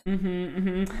wall.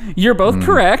 You're both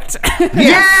correct.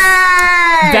 Yay!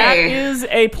 That is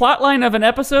a plotline of an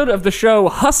episode of the show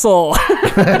Hustle.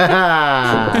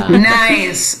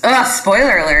 Nice. Ugh,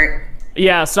 spoiler alert.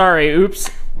 Yeah, sorry. Oops.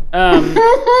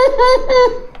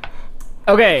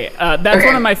 Okay, that's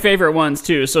one of my favorite ones,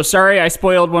 too. So sorry I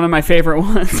spoiled one of my favorite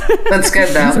ones. That's good,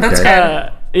 though. That's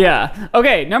good. Yeah.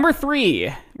 Okay, number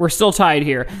 3. We're still tied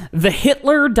here. The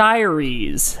Hitler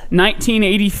Diaries,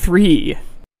 1983.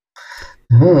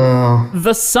 Ooh.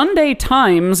 The Sunday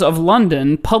Times of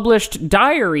London published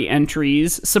diary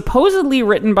entries supposedly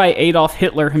written by Adolf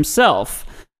Hitler himself.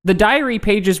 The diary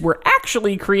pages were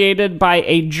actually created by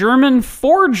a German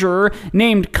forger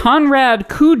named Konrad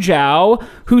Kujau,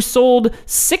 who sold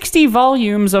 60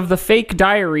 volumes of the fake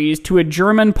diaries to a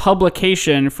German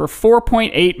publication for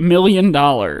 $4.8 million.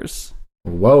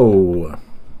 Whoa.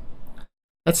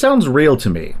 That sounds real to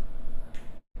me.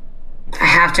 I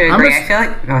have to agree. I feel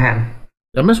like... Go ahead.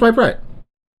 I'm gonna swipe right.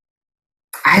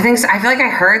 I think so. I feel like I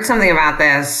heard something about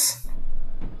this.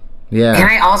 Yeah. And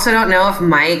I also don't know if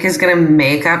Mike is going to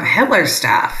make up Hitler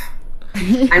stuff.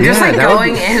 I'm just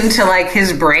going into like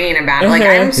his brain about it. Like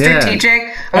I'm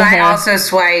strategic, but I also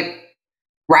swipe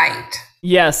right.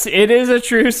 Yes, it is a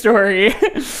true story.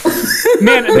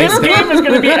 Man, this game is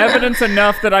going to be evidence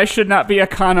enough that I should not be a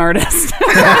con artist.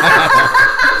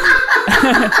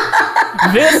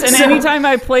 This and anytime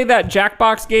I play that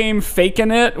Jackbox game,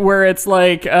 Faking It, where it's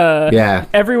like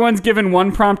everyone's given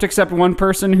one prompt except one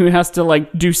person who has to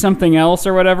like do something else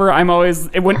or whatever. I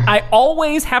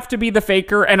always have to be the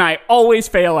faker, and I always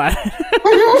fail at it.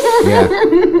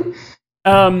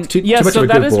 Yes, so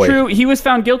that is true. He was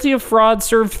found guilty of fraud,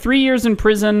 served 3 years in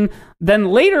prison, then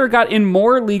later got in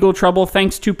more legal trouble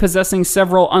thanks to possessing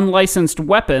several unlicensed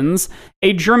weapons.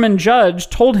 A German judge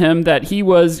told him that he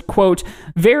was, quote,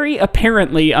 very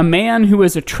apparently a man who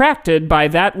is attracted by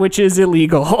that which is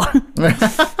illegal.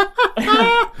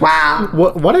 Wow.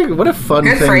 What a fun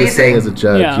Good thing phrasing. to say as a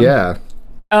judge. Yeah.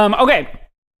 Okay.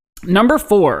 Number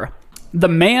 4. The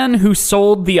man who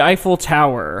sold the Eiffel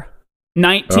Tower.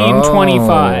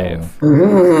 1925.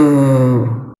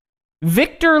 Ooh.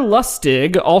 Victor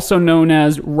Lustig, also known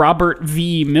as Robert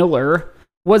V. Miller,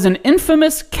 was an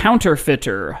infamous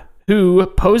counterfeiter who,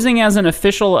 posing as an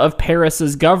official of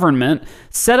Paris's government,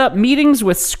 set up meetings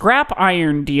with scrap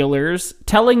iron dealers,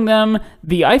 telling them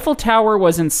the Eiffel Tower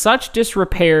was in such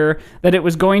disrepair that it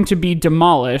was going to be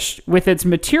demolished, with its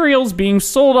materials being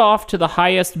sold off to the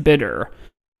highest bidder.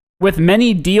 With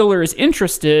many dealers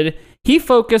interested, he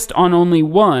focused on only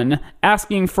one,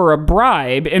 asking for a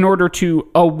bribe in order to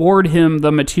award him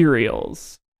the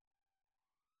materials.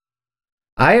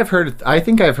 I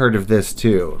think I've heard of this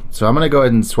too. So I'm going to go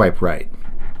ahead and swipe right.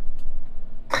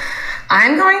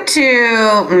 I'm going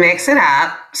to mix it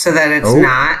up so that it's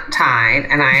not tied,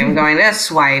 and I am going to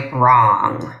swipe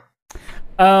wrong.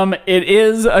 It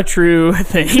is a true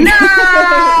thing.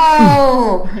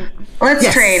 No!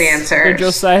 Let's trade answers.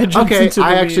 Josiah jumps into the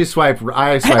I lead. actually swiped Okay,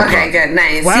 wrong. good,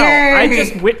 nice. Wow, Yay! I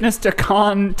just witnessed a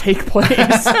con take place.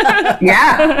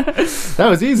 Yeah. That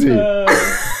was easy.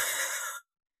 I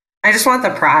just want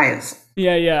the prize.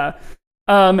 Yeah.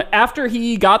 After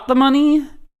he got the money,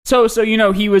 so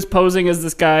he was posing as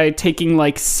this guy taking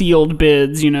like sealed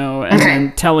bids, and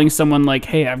then telling someone like,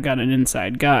 "Hey, I've got an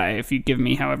inside guy. If you give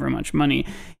me however much money."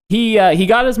 He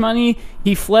got his money.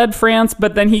 He fled France,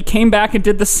 but then he came back and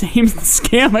did the same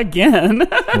scam again.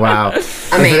 Wow.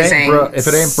 Amazing. If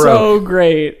it ain't broke. So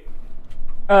great.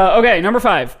 Okay, number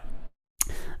 5.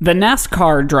 The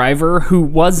NASCAR driver who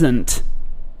wasn't.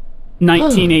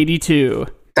 1982.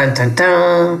 Dun, dun,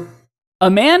 dun. A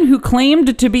man who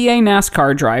claimed to be a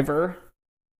NASCAR driver,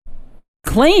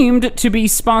 claimed to be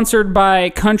sponsored by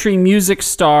country music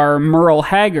star Merle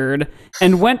Haggard,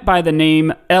 and went by the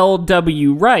name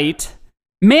L.W. Wright,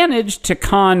 managed to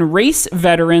con race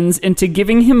veterans into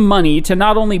giving him money to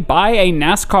not only buy a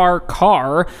NASCAR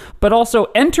car, but also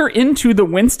enter into the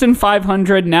Winston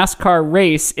 500 NASCAR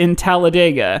race in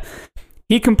Talladega.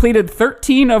 He completed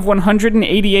 13 of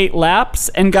 188 laps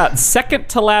and got second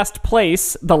to last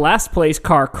place. The last place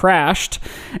car crashed,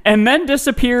 and then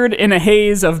disappeared in a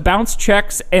haze of bounce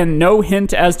checks and no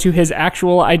hint as to his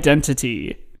actual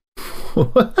identity.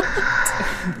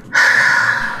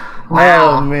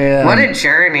 Wow. Oh, man. What a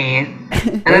journey.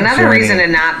 And another reason to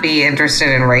not be interested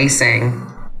in racing.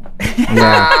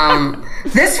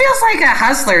 This feels like a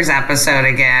Hustlers episode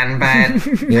again,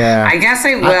 but Yeah. I guess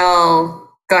I will...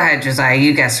 Go ahead, Josiah.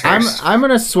 You guess first. I'm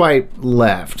going to swipe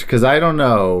left because I don't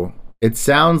know. It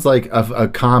sounds like a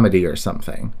comedy or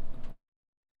something.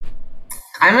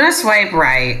 I'm going to swipe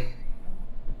right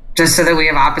just so that we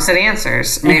have opposite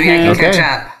answers. Maybe I can Okay. catch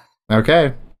up.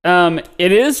 Okay.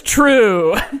 It is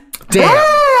true. Damn.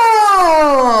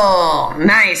 Oh,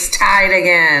 nice. Tied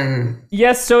again.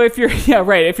 Yes, so if you're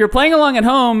playing along at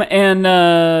home and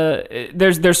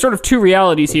there's sort of two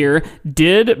realities here.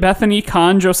 Did Bethany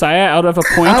con Josiah out of a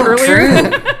point earlier? True.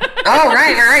 Oh,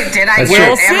 right. Did I That's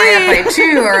get true. am I up by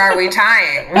 2 or are we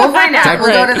tying? We'll find out. We'll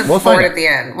go to the We'll find board out. at the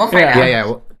end. We'll find out. Yeah.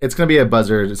 Well, it's going to be a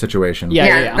buzzer situation.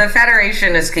 Yeah. The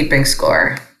Federation is keeping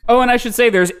score. Oh, and I should say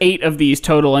there's 8 of these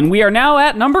total, and we are now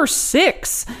at number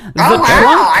 6. Oh,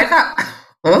 wow. I thought...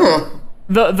 Oh.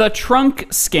 The trunk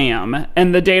scam,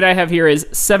 and the date I have here is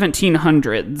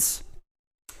 1700s.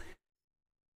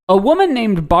 A woman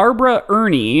named Barbara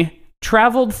Ernie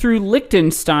traveled through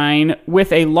Liechtenstein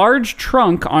with a large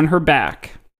trunk on her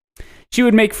back. She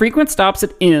would make frequent stops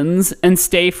at inns and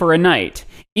stay for a night.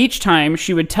 Each time,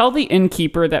 she would tell the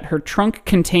innkeeper that her trunk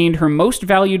contained her most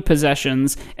valued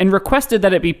possessions and requested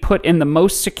that it be put in the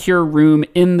most secure room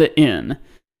in the inn.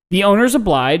 The owners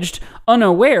obliged,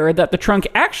 unaware that the trunk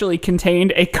actually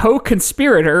contained a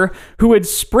co-conspirator who would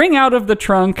spring out of the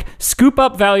trunk, scoop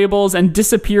up valuables, and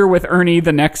disappear with Ernie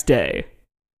the next day.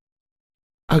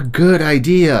 A good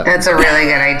idea. That's a really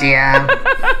good idea.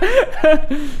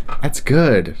 That's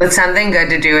good. It's something good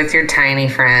to do with your tiny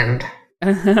friend.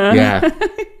 Yeah.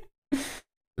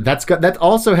 that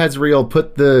also has real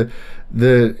put the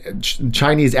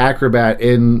Chinese acrobat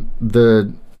in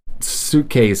the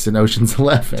suitcase in Ocean's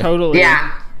 11. Totally.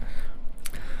 Yeah.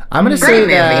 I'm gonna Great say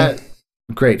movie. that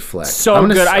great flick. So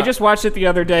good. I just watched it the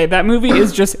other day. That movie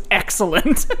is just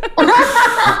excellent.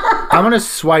 I'm gonna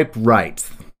swipe right.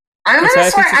 I'm Okay, gonna I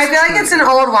think swipe. I feel like it's an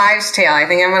old wives' tale. I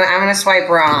think I'm gonna swipe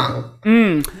wrong.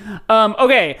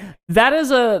 Okay, that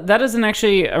is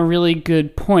actually a really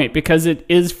good point because it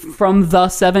is from the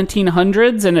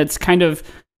 1700s and it's kind of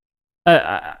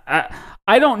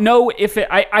I don't know if it.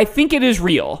 I think it is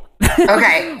real.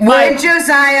 Okay. Would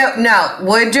Josiah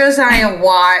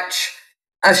watch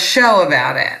a show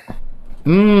about it?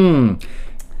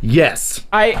 Yes.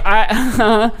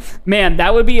 Man,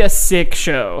 that would be a sick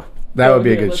show. That would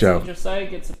be a Here, good let's show. see, Josiah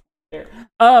gets it there.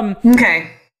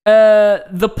 Okay.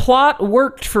 The plot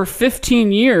worked for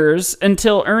 15 years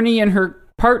until Ernie and her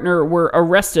partner were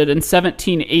arrested in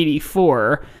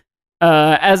 1784.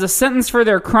 As a sentence for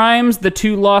their crimes, the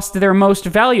two lost their most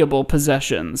valuable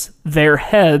possessions, their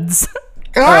heads.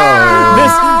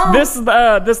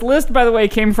 This list, by the way,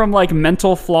 came from like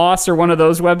Mental Floss or one of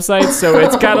those websites, so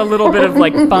it's got a little bit of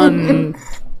like fun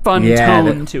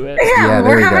tone to it. Yeah, there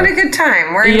we're you having go. a good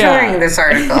time. We're enjoying this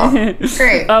article.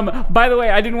 Great. By the way,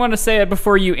 I didn't want to say it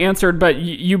before you answered, but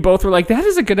you both were like, "That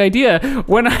is a good idea."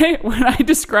 When I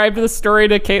described the story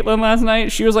to Caitlin last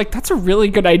night, she was like, "That's a really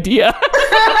good idea."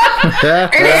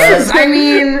 It is. I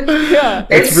mean, Yeah,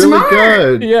 it's really smart.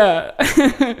 good. yeah.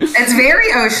 It's very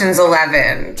Ocean's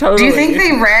 11. Do Totally. you think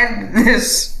they read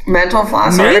this Mental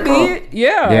Floss article? Maybe,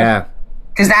 yeah. Yeah.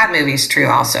 Because that movie's true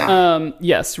also.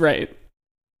 Yes, right.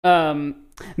 Man,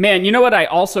 you know what I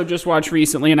also just watched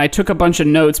recently, and I took a bunch of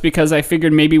notes because I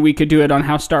figured maybe we could do it on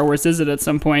How Star Wars Is It at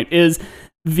some point, is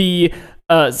the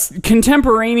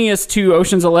contemporaneous to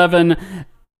Ocean's 11,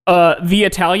 The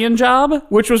Italian Job,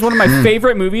 which was one of my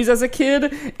favorite movies as a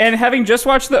kid, and having just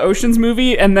watched the Ocean's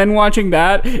movie and then watching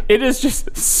that, it is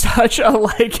just such a,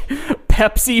 like,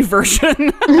 Pepsi version.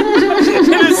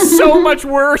 It is so much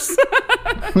worse.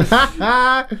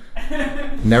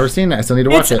 Never seen that. I still need to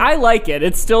watch it. I like it.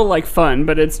 It's still like fun,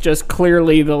 but it's just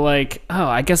clearly the like, oh,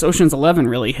 I guess Ocean's 11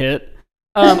 really hit.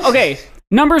 Okay,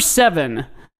 number 7,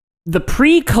 the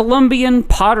pre-Columbian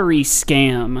pottery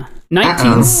scam,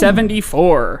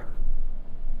 1974.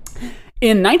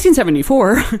 In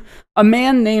 1974, a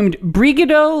man named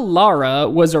Brigido Lara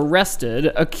was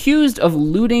arrested, accused of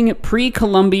looting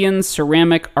pre-Columbian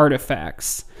ceramic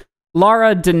artifacts.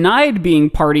 Lara denied being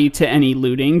party to any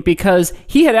looting because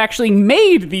he had actually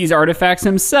made these artifacts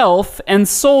himself and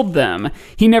sold them.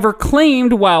 He never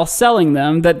claimed while selling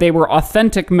them that they were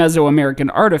authentic Mesoamerican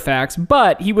artifacts,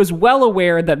 but he was well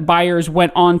aware that buyers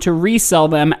went on to resell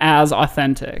them as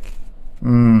authentic.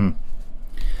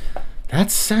 That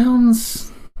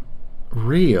sounds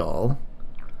real,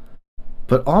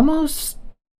 but almost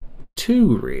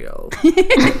too real.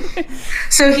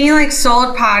 So he like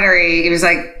sold pottery. He was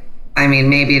like, I mean,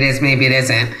 maybe it is, maybe it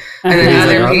isn't. And then He's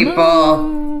other like,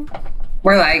 "Oh, people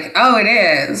were like, oh, it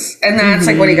is. And that's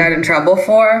like what he got in trouble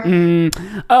for.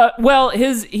 Well,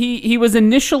 he was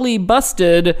initially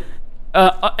busted,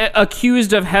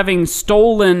 accused of having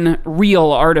stolen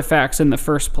real artifacts in the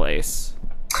first place.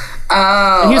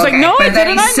 Oh, He was like, "No, I but then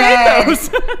didn't. he I made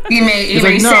said those." he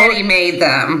like, "No." said he made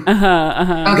them. Okay,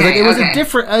 Like, it was okay. a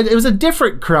different. It was a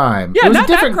different crime. Yeah, it was not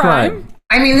a different that crime.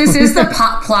 I mean, this is the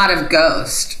plot of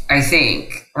Ghost, I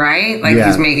think, right? Like Yeah.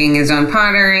 he's making his own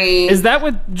pottery. Is that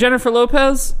with Jennifer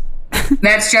Lopez?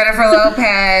 That's Jennifer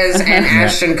Lopez and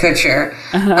Ashton Kutcher.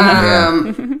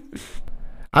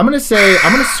 I'm gonna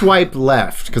swipe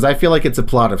left because I feel like it's a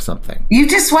plot of something. You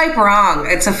just swipe wrong.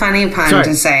 It's a funny pun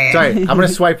to say. Sorry, I'm gonna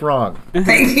swipe wrong.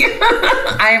 Thank you.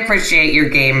 I appreciate your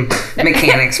game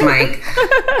mechanics, Mike.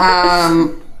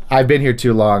 I've been here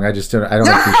too long. I don't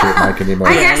appreciate Mike anymore.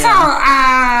 I guess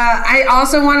I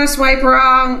also want to swipe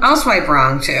wrong. I'll swipe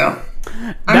wrong too.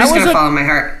 I'm just was gonna a- follow my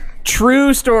heart.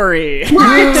 True story.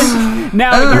 What?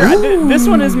 Now, this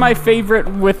one is my favorite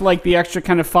with like the extra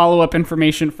kind of follow-up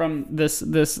information from this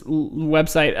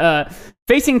website.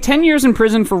 Facing 10 years in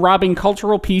prison for robbing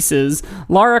cultural pieces,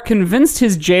 Lara convinced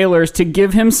his jailers to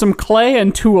give him some clay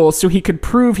and tools so he could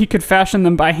prove he could fashion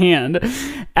them by hand.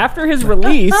 After his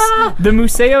release, the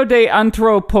Museo de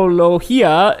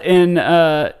Antropología in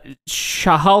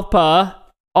Xajalpa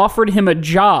offered him a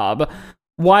job.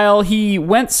 While he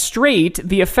went straight,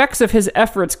 the effects of his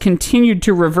efforts continued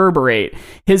to reverberate.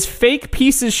 His fake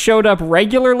pieces showed up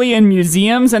regularly in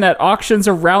museums and at auctions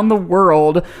around the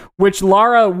world, which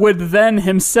Lara would then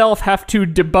himself have to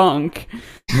debunk.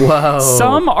 Whoa.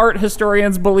 Some art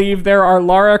historians believe there are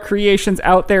Lara creations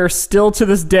out there still to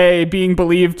this day being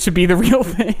believed to be the real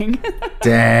thing.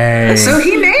 Dang. So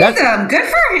he made That's- them. Good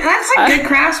for him. That's like good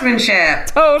craftsmanship.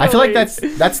 Totally. I feel like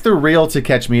that's the real To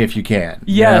Catch Me If You Can.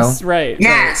 you Yes, know? right.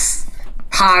 Yes.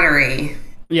 Pottery.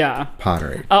 Yeah.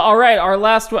 Pottery. All right, our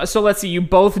last one. So let's see. You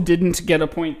both didn't get a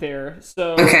point there.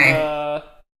 So Okay.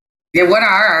 Yeah, what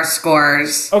are our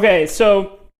scores? okay.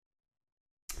 So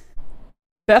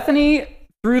Bethany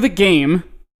through the game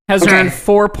has Okay. earned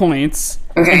 4 points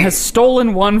Okay. and has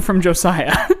stolen 1 from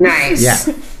Josiah. Nice.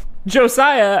 Yeah.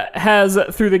 Josiah has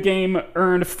through the game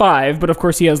earned 5, but of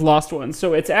course he has lost 1.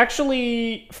 So it's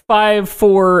actually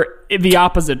 5-4 in the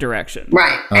opposite direction.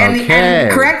 Right. And Okay.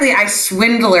 correctly, I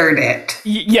swindlered it.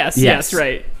 Yes,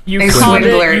 right. You I conned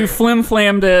swindlered. it, you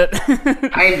flim-flammed it.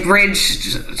 I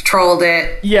bridge trolled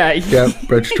it. Yeah. Yep.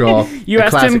 Bridge troll. You The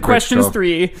asked him classic bridge questions troll.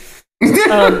 3.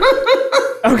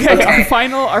 Okay,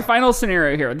 our final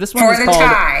scenario here. This one For is the called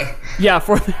tie. Yeah,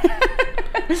 for the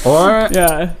Or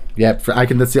Yeah. yep.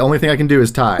 That's the only thing I can do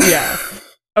is tie. Yeah.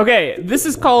 Okay, this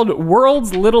is called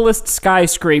World's Littlest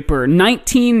Skyscraper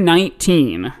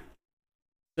 1919.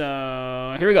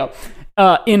 So, here we go.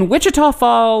 In Wichita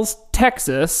Falls,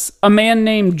 Texas, a man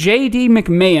named J.D.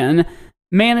 McMahon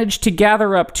managed to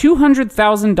gather up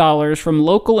 $200,000 from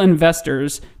local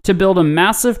investors to build a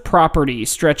massive property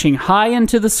stretching high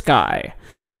into the sky.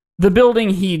 The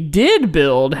building he did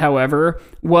build, however,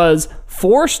 was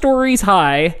 4 stories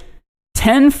high,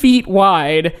 10 feet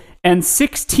wide, and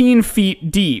 16 feet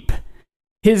deep.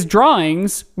 His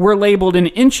drawings were labeled in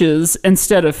inches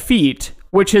instead of feet,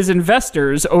 which his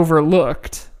investors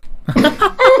overlooked.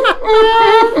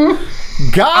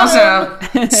 Got Also,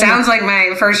 sounds like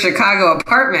my first Chicago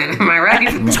apartment. Am I right?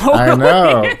 it. I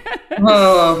know.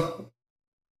 Oh.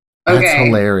 That's Okay.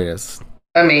 hilarious.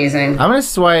 Amazing. I'm gonna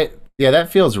swipe. Yeah,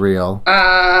 that feels real.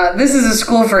 This is a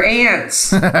school for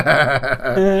ants.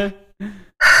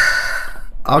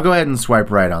 I'll go ahead and swipe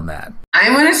right on that.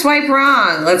 I'm going to swipe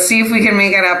wrong. Let's see if we can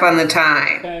make it up on the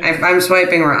tie. Okay. I'm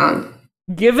swiping wrong.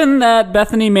 Given that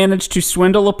Bethany managed to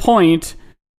swindle a point,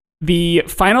 the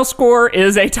final score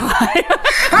is a tie.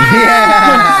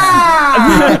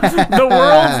 The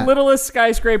world's littlest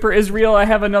skyscraper is real. I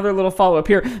have another little follow-up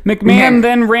here. McMahon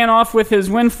then ran off with his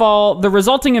windfall. The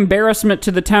resulting embarrassment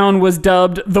to the town was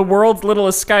dubbed the world's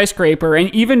littlest skyscraper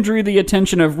and even drew the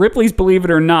attention of Ripley's Believe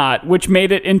It or Not, which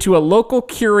made it into a local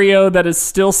curio that is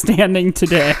still standing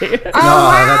today. Oh,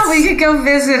 wow. that's- We could go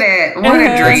visit it. What a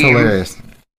That's dream. hilarious.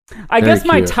 I Very guess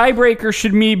my cute. tiebreaker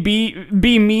should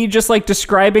be me just like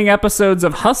describing episodes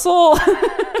of Hustle.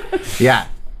 Yeah.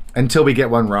 Until we get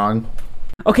one wrong.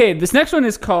 Okay, this next one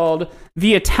is called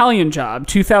The Italian Job,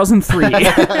 2003.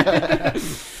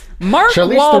 Mark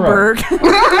Charlize Wahlberg.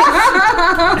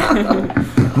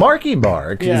 Marky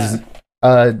Mark Yeah. is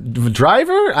a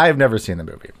driver. I have never seen the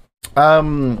movie.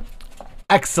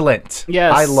 Excellent.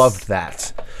 Yes. I loved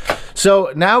that.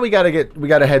 So now we gotta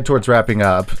head towards wrapping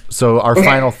up. So our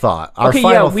final thought. Our Okay,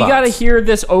 final yeah, we gotta thoughts. hear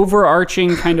this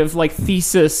overarching kind of like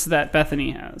thesis that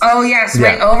Bethany has. Oh, yes.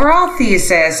 My Yeah. overall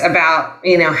thesis about,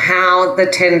 how the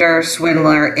Tinder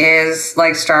swindler is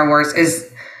like Star Wars is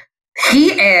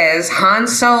he is Han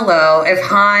Solo if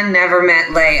Han never met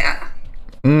Leia.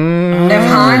 If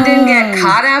Han didn't get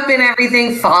caught up in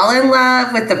everything, fall in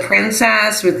love with the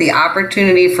princess, with the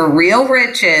opportunity for real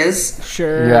riches,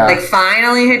 Sure. Yeah. like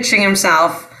finally hitching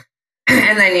himself,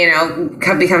 and then,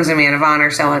 becomes a man of honor,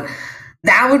 so on.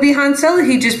 That would be Han Solo.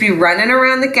 He'd just be running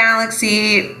around the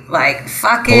galaxy, like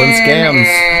fucking Pulling scams.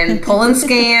 and pulling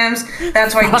scams.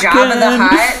 That's why Jabba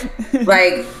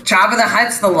the Jabba the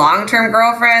Hutt's the long-term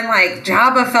girlfriend. Like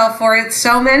Jabba fell for it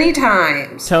so many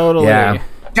times. Totally. Yeah.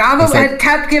 Jabba It's like- had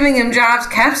kept giving him jobs,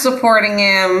 kept supporting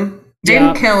him,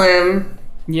 didn't Yeah. kill him.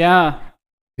 Yeah.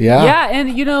 Yeah. Yeah,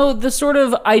 and the sort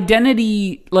of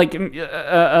identity, like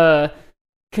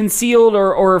concealed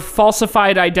or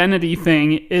falsified identity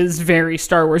thing is very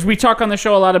Star Wars. We talk on the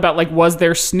show a lot about, like, was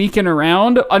there sneaking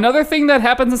around? Another thing that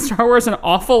happens in Star Wars an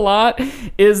awful lot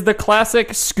is the classic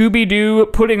Scooby-Doo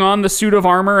putting on the suit of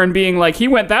armor and being like, he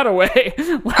went that away.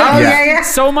 Like, Oh, yeah.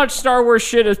 so much Star Wars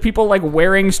shit is people, like,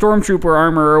 wearing Stormtrooper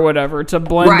armor or whatever to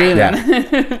blend Right. in.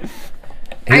 Yeah.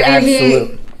 He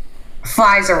absolutely.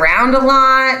 Flies around a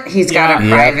lot. He's got a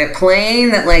Yeah. private plane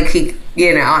that, like,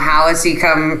 how has he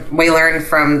come? We learned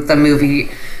from the movie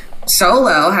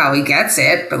Solo how he gets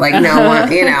it, but, like, no one,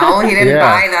 he didn't Yeah.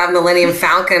 buy the Millennium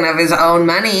Falcon of his own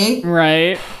money.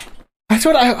 Right. That's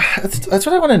what I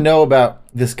want to know about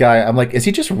this guy. I'm like, is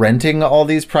he just renting all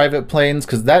these private planes?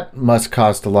 Because that must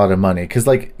cost a lot of money. Because,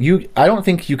 like, I don't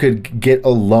think you could get a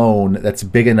loan that's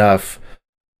big enough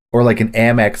or like an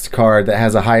Amex card that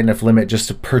has a high enough limit just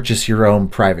to purchase your own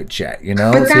private jet, you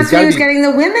know? But So that's it's what he gotta was be- getting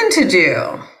the women to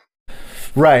do.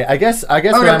 Right. I guess Oh, what to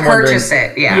I'm wondering. purchase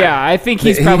it. Yeah. Yeah, I think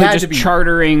he's He probably had just to be-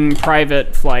 chartering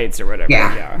private flights or whatever.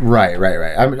 Yeah. Yeah. Right.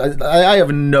 I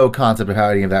have no concept of how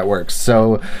any of that works.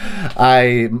 So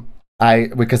I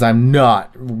because I'm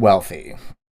not wealthy.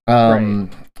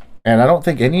 And I don't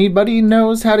think anybody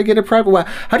knows how to get a private.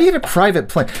 How do you get a private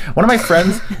plane? One of my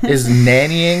friends is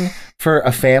nannying for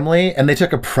a family, and they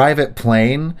took a private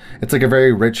plane. It's like a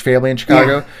very rich family in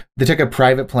Chicago. Yeah. They took a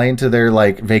private plane to their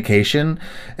like vacation,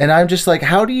 and I'm just like,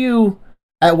 how do you?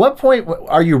 At what point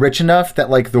are you rich enough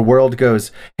that like the world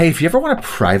goes, hey, if you ever want a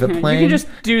private plane, You can just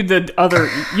do the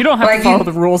other. You don't have Like to follow you-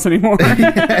 the rules anymore.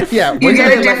 yeah, You when get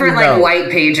they a let different you like know?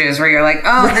 white pages where you're like,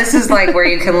 oh, this is like where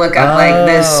you can look up like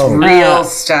this Oh. real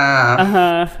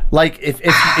stuff. Like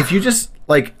if you just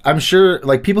like, I'm sure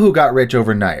like people who got rich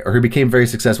overnight or who became very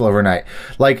successful overnight,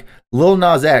 like Lil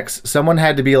Nas X, someone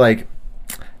had to be like,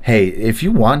 hey, if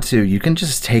you want to, you can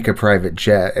just take a private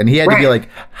jet, and he had to be Right. like,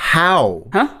 how?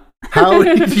 Huh? How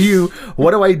did you?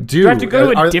 What do I do? Do I have to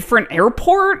go to a Are- different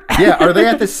airport? Yeah, are they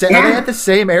at the same? Are they Yeah. at the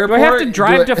same Do airport? I have to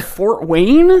drive to Fort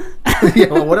Wayne? Yeah,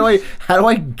 well, what do I? How do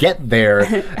I get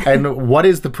there? And what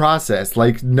is the process?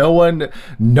 Like, no one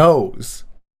knows.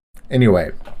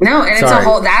 Anyway, No, and it's Sorry. a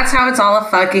whole, that's how it's all a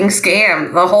fucking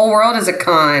scam. The whole world is a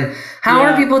con. How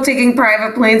Yeah. are people taking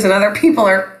private planes and other people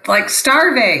are like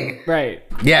starving? Right.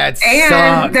 yeah, it And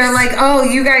sucks. they're like, oh,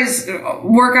 you guys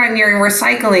work on your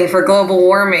recycling for global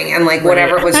warming. And like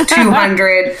whatever it was,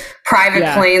 200 private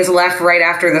Yeah. planes left right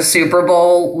after the Super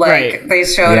Bowl. Like Right. they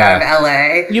showed Yeah. out of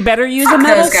LA. You better use Fuck a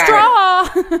metal those guys.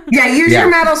 straw. Yeah, use Yeah. your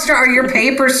metal straw or your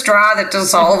paper straw that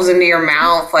dissolves into your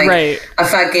mouth like Right. a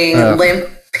fucking limp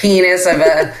penis of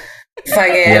a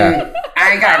fucking. Yeah.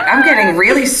 I'm getting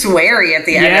really sweary at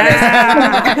the end of this.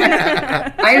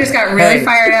 Yeah. I just got really Hey.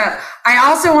 fired up. I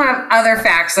also want other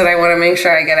facts that I want to make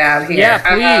sure I get out here. Yeah,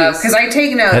 please. Because I take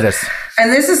Hit notes. us.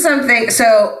 And this is something.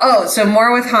 So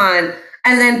more with Han.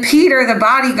 And then Peter, the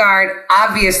bodyguard,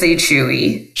 obviously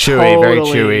Chewie. Chewy, very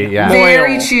Totally. chewy. Yeah. Loyal.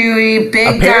 Very Chewy,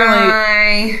 big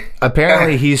guy.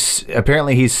 Apparently he's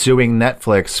suing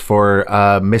Netflix for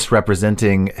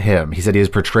misrepresenting him. He said he was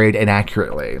portrayed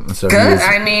inaccurately. So he Good. is-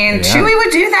 I mean, yeah. Chewie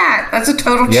would do that. That's a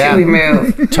total Yeah. Chewie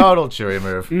move. total Chewy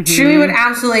move. Chewie would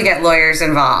absolutely get lawyers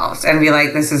involved and be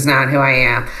like, "This is not who I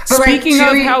am." But Speaking like,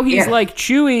 of Chewie- how he's yeah. like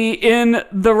Chewie in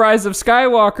The Rise of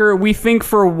Skywalker, we think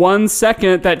for 1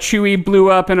 second that Chewie blew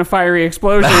up in a fiery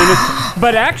explosion,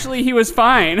 but actually he was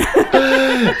fine.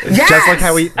 Yes! Just like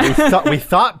how we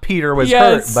thought Peter was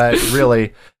Yes. hurt, but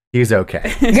really he's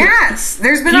okay. Yes,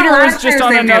 there's been a Peter lot is of just times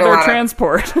on they've did a another lot of-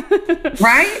 transport.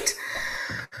 right?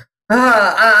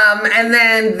 And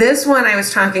then this one I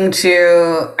was talking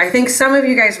to, I think some of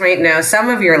you guys might know, some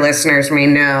of your listeners may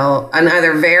know,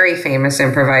 another very famous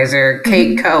improviser,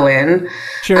 Kate Cohen.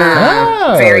 Sure.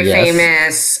 Oh, Very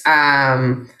yes.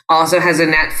 famous. Also has a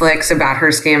Netflix about her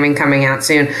scamming coming out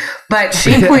soon. But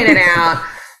she pointed out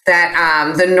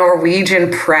that the Norwegian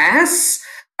press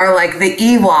are like the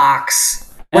Ewoks,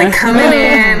 like coming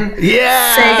in,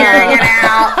 Yeah. figuring it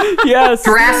out, Yes.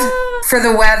 dressed for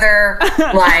the weather,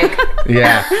 like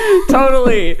Yeah.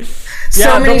 Totally. so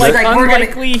Yeah, many the like, like we're gonna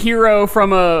unlikely hero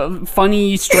from a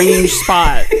funny, strange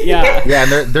spot. Yeah. Yeah,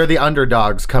 and they're the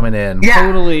underdogs coming in. yeah,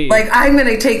 Totally. like I'm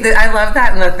gonna take the I love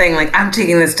that in the thing, like I'm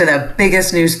taking this to the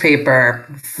biggest newspaper,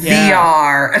 Yeah.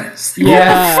 VR.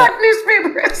 Yeah. What the fuck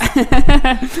newspaper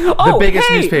is? Oh, biggest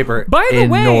hey, newspaper by the in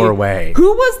way, Norway.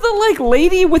 Who was the like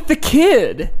lady with the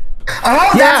kid?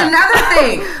 Oh, Yeah. that's another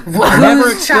thing. Never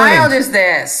Whose child explained. is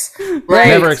this? Like,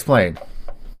 Never explained.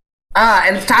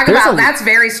 and talk There's about a- that's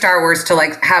very Star Wars to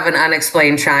like have an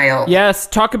unexplained child. Yes,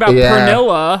 talk about Yeah.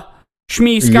 Pernilla,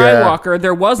 Shmi Yeah. Skywalker.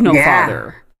 There was no Yeah.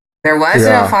 father. There was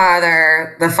Yeah. no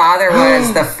father. The father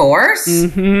was the Force.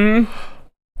 Hmm.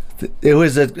 It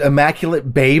was an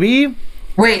immaculate baby.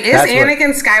 Wait, is That's what-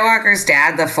 Anakin Skywalker's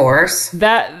dad the Force?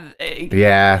 That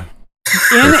Yeah.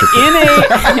 in a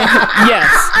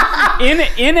yes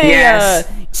in a Yes.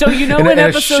 so you know in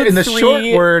episode in the 3 short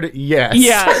word, yes.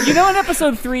 yeah, you know in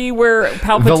episode 3 where The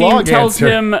Palpatine long tells answer.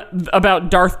 him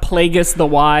about Darth Plagueis the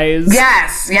Wise.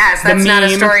 Yes, that's not a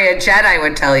meme. story a Jedi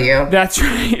would tell you. That's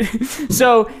right.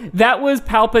 So that was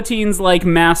Palpatine's like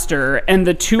master, and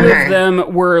the two Okay. of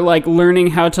them were like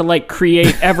learning how to like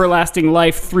create everlasting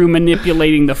life through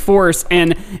manipulating the Force,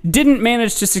 and didn't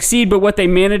manage to succeed. But what they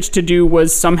managed to do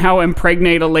was somehow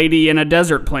impregnate a lady in a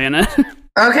desert planet.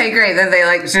 Okay, great. Then they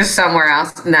like just somewhere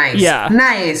else. Nice. Yeah.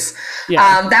 Nice.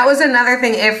 Yeah. That was another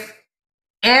thing.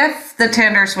 If the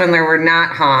Tinder swindler were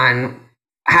not Han,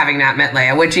 having not met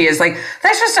Leia, which he is like,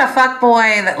 that's just a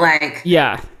fuckboy that like,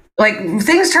 Yeah. like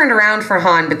things turned around for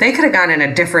Han, but they could have gone in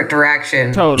a different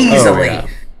direction Totally. easily. Oh, yeah.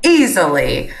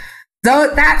 Easily.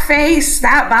 Though that face,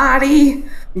 that body,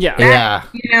 Yeah. Yeah.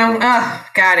 you know, oh,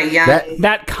 God, a young.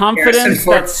 That confidence, Harrison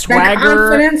Ford. that swagger. That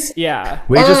confidence. Yeah.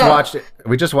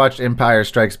 We just watched Empire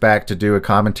Strikes Back to do a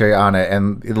commentary on it,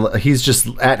 and he's just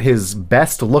at his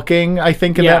best looking, I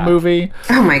think, in that Yeah. movie.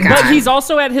 Oh my God. But he's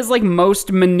also at his like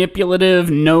most manipulative,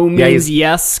 no means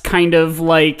yes kind of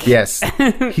like. Yes,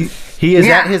 he is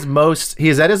Yeah. at his most. He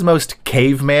is at his most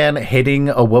caveman, hitting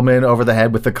a woman over the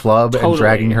head with a club and Totally.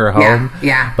 dragging her Yeah, home.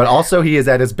 yeah. But also, he is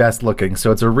at his best looking.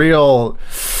 So it's a real.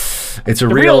 It's a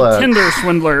Real real. Tinder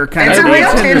swindler kind It's of a thing.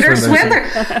 real Tinder Tinder swindler.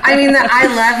 swindler. I mean, the I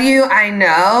love you, I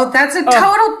know. That's a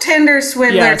total Tinder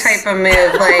swindler Yes. type of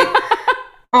move. Like,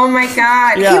 oh my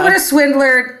God. He Yeah. would have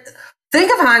swindlered.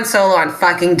 Think of Han Solo on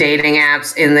fucking dating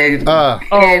apps in the, Oh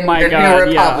in my the God, New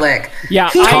Republic. Yeah,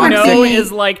 He I would know be-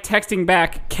 is like texting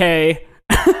back K.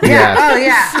 Yeah. Oh,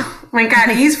 yeah. Oh my God.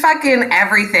 He's fucking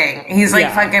everything. He's like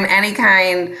Yeah. fucking any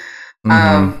kind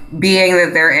of being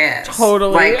that there is.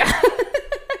 Totally. Like,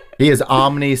 He is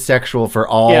omnisexual for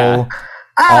all. Yeah.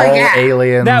 oh, yeah.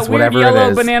 aliens, That weird whatever yellow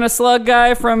it is. banana slug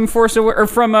guy from Rise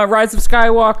of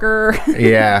Skywalker.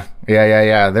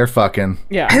 Yeah. They're fucking.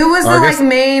 Yeah. Who was the Argus? like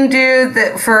main dude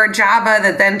that for Jabba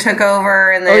that then took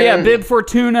over and then Oh yeah, Bib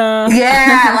Fortuna.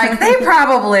 Yeah, like they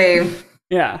probably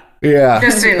Yeah. Yeah.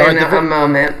 just in Or the- a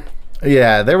moment.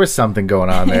 Yeah, there was something going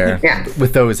on there. Yeah.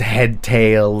 With those head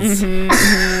tails.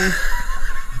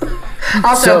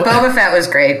 Also, So- Boba Fett was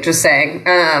great. Just saying.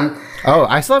 Oh,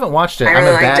 I still haven't watched it. I I'm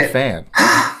really a bad liked it. fan.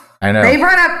 I know. They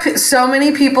brought up so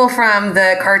many people from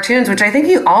the cartoons, which I think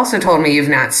you also told me you've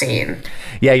not seen.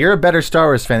 Yeah, you're a better Star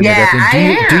Wars fan Yeah, than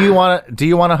Bethany. I am. Do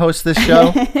you want to host this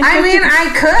show? I mean, I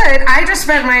could. I just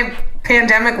spent my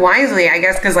pandemic wisely, I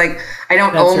guess, because like I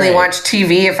don't That's only right. watch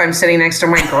TV if I'm sitting next to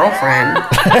my girlfriend.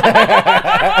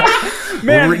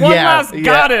 Man, one Yeah, last yeah.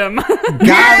 got him.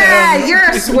 Yeah, you're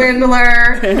a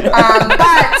swindler.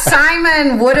 But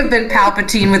Simon would have been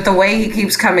Palpatine with the way he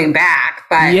keeps coming back.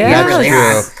 But Yeah. he That's really true.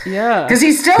 has. Yeah. Because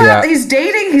he's still Yeah. he's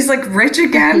dating. He's like rich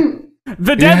again.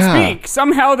 The dead Yeah. speak.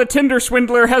 Somehow the Tinder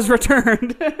swindler has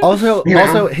returned. Also, You know?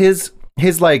 also his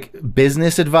like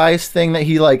business advice thing that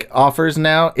he like offers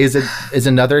now is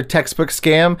another textbook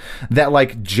scam that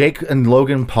like Jake and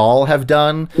Logan Paul have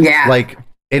done. Yeah. Like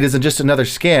it isn't just another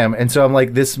scam. And so I'm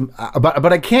like this,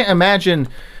 but I can't imagine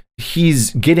he's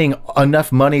getting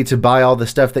enough money to buy all the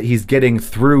stuff that he's getting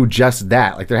through just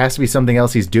that. Like there has to be something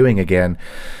else he's doing again.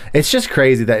 It's just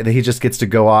crazy that he just gets to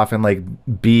go off and like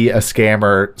be a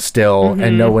scammer still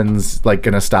and no one's like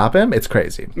gonna stop him. It's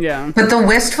crazy. Yeah. But the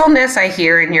wistfulness I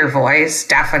hear in your voice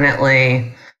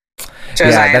definitely. Josiah,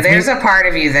 Yeah, that's there's me- a part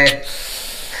of you that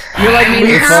You're like mean,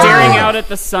 how- staring out at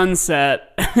the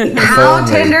sunset. how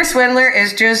only. Tinder swindler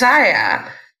is Josiah.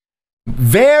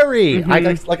 Very.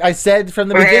 Like I said from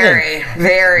the beginning.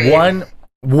 Very.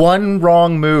 One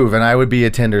wrong move and I would be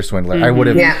a Tinder swindler. I would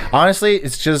have. Yeah. Honestly,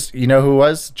 it's just you know who it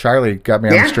was Charlie got me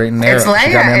on Yeah, the straight and narrow. it's She got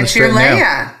me on Leia. the It's your straight and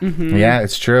narrow. Leia. Yeah,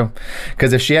 it's true.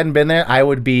 Because if she hadn't been there, I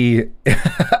would be,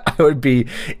 I would be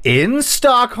in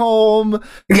Stockholm.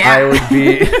 Yeah. I would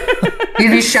be. You'd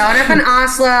be showing up in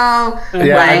Oslo.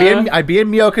 Yeah, like, I'd be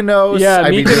in Mykonos. Yeah, I'd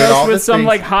be doing all Mykonos with the some things.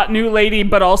 like hot new lady,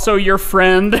 but also your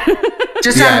friend.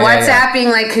 just Yeah, on yeah, WhatsApp being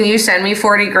like, can you send me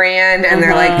 40 grand? And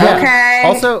they're like, Yeah. okay.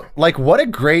 Also, like, what a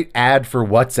great ad for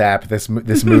WhatsApp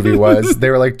this movie was. They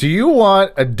were like, "Do you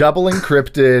want a double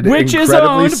encrypted, Which is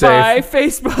incredibly owned safe?" by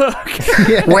Facebook.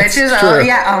 Yeah, Which it's is, true.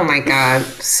 yeah, oh my God.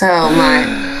 So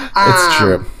much. It's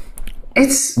true.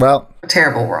 It's Well, a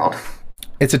terrible world.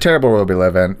 it's a terrible world we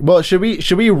live in. Well, should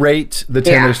we rate the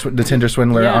Yeah. Tinder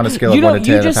swindler Yeah. on a scale You of know, 1 to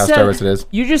you 10 of just how said- Star Wars it is?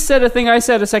 You just said a thing I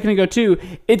said a second ago too.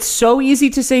 It's so easy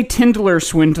to say Tindler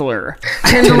swindler.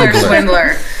 Tindler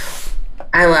swindler.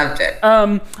 I loved it.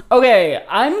 Okay,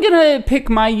 I'm gonna pick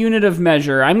my unit of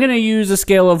measure. I'm gonna use a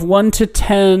scale of 1 to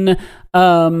 10.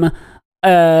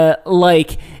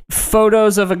 Like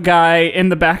photos of a guy in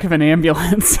the back of an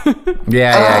ambulance.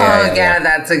 Yeah,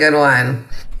 that's a good one.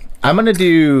 I'm gonna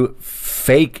do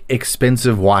fake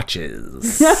expensive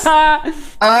watches.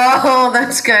 Oh,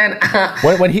 that's good.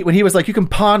 when he was like, "You can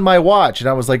pawn my watch," and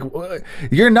I was like,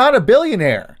 "You're not a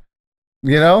billionaire,"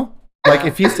 you know. Like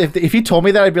if he told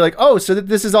me that, I'd be like, "Oh, so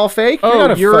this is all fake? You're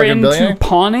not a you're fucking into billionaire."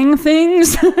 pawning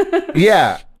things?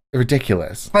 Yeah,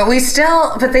 ridiculous. But they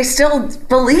still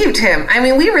believed him. I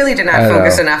mean, we really did not I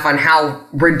focus know. enough on how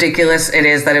ridiculous it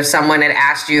is that if someone had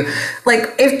asked you,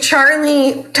 like if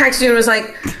Charlie texted you and was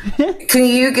like, can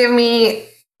you give me,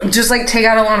 just like take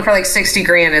out a loan for like 60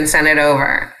 grand and send it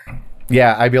over.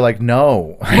 Yeah, I'd be like,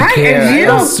 no, I Right, can't. and you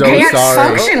I'm so can't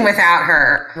sorry. function without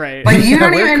her. Right. Like you Yeah,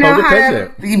 don't we're even know how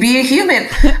to codependent. be a human,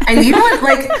 and you don't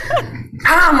like.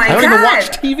 Oh my I don't god! even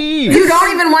watch TV. You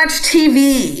don't even watch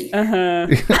TV.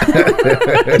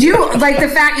 You like the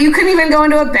fact you couldn't even go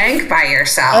into a bank by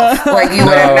yourself. Like you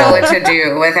wouldn't know what to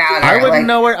do without her. I wouldn't Like,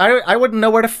 know where. I wouldn't know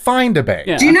where to find a bank.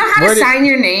 Yeah. do you know how Where to did- sign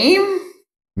your name?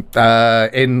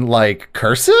 In like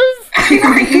cursive.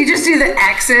 You just do the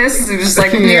X's, just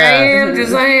like here I am,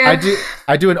 just like I am.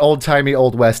 I do an old timey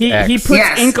old west He X. puts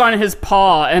Yes. ink on his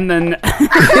paw and then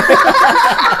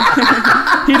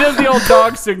he does the old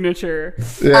dog signature.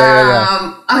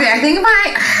 yeah. Okay, I think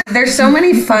there's so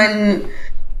many fun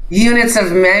units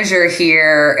of measure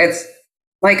here. It's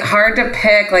like hard to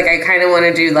pick. Like I kind of want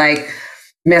to do like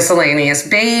miscellaneous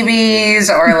babies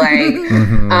or like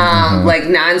like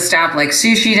nonstop like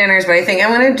sushi dinners, but I think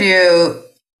I'm gonna do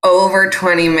over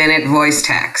 20-minute voice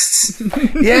texts.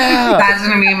 Yeah. That's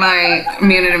gonna be my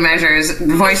unit of measures.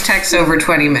 Voice texts over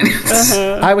 20 minutes.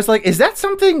 I was like, is that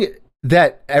something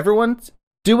that everyone's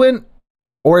doing?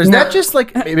 Or is No. that just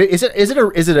like is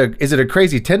it a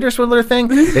crazy Tinder swindler thing?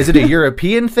 Is it a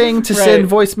European thing to send Right.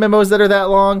 voice memos that are that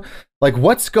long? Like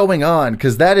what's going on?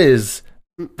 Because that is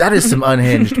some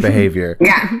unhinged behavior.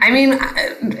 Yeah, I mean,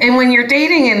 and when you're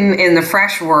dating in the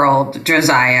fresh world,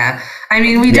 Josiah, I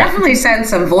mean, we definitely send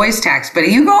some voice text, but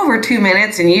you go over 2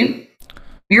 minutes and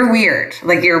you're weird.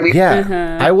 Like you're weird.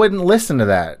 Yeah, I wouldn't listen to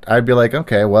that. I'd be like,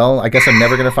 okay, well, I guess I'm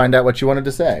never going to find out what you wanted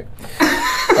to say.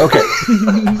 Okay,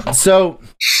 so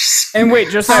And wait,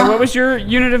 Josiah, what was your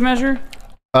unit of measure?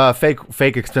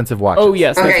 fake expensive watches. Oh,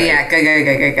 yes. that's Okay,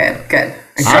 right. yeah, good.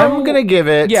 I'm gonna give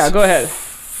it. Yeah, go ahead.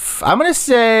 I'm gonna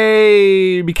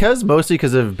say mostly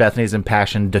because of Bethany's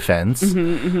impassioned defense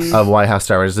of why how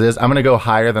Star Wars is. I'm gonna go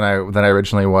higher than I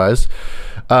originally was,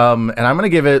 and I'm gonna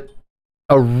give it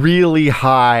a really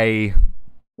high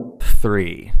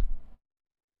 3.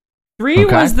 3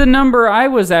 Okay. was the number I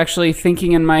was actually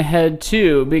thinking in my head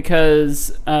too, because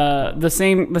the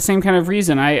same kind of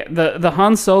reason. The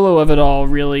Han Solo of it all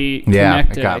really Yeah, it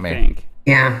connected. got I me. think.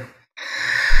 Yeah.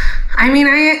 I mean,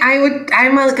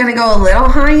 I'm going to go a little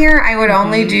higher. I would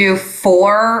only do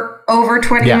 4 over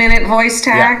 20-minute voice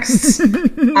texts.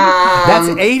 That's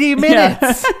 80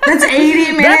 minutes. That's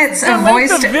 80 minutes The of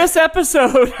length voice of this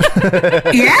episode.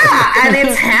 Yeah, and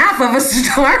it's half of a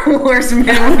Star Wars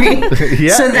movie.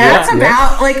 Yeah, So that's yeah,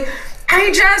 about like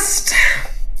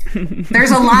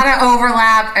there's a lot of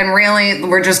overlap, and really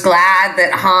we're just glad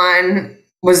that Han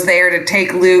was there to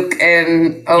take Luke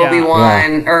and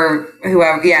Obi-Wan or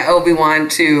whoever, Obi-Wan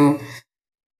to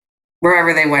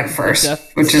wherever they went first,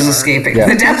 Death which is Star. escaping Yeah.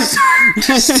 the Death Star.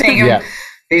 Just take him. Yeah.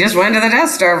 They just went to the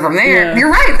Death Star from there. Yeah. You're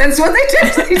right. That's what they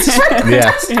did. They just went to the Yeah.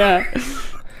 Death Star. Yeah.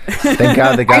 Thank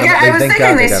God they got him. I was Thank thinking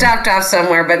God they got him. stopped off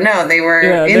somewhere, but no, they were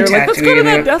Yeah. in They're like, let's go to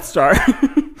that Tatooine. Death Star.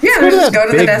 Yeah, let's just go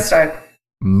to the big- Death Star.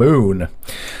 Moon.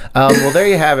 Well, there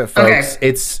you have it, folks. Okay.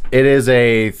 It is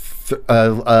a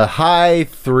high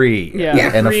 3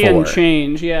 Yeah. and 3 a 4. and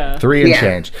change. Yeah. 3 and Yeah.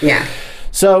 change. Yeah.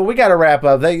 So we got to wrap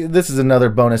up. This is another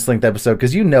bonus linked episode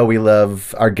because we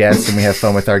love our guests and we have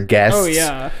fun with our guests. Oh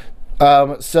yeah.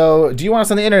 So do you want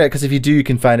us on the internet? Because if you do, you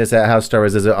can find us at How Star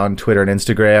Wars Is It on Twitter and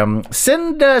Instagram.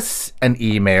 Send us an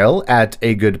email at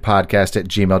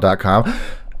agoodpodcast@gmail.com.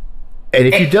 And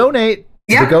if you donate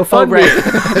to Yeah. the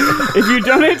GoFundMe, If you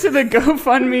donate to the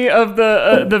GoFundMe of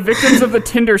the victims of the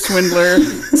Tinder swindler,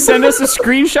 send us a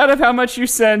screenshot of how much you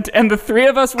sent, and the 3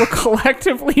 of us will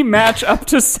collectively match up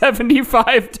to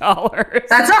 $75.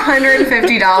 That's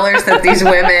 $150 that these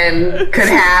women could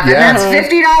have. Yeah. And that's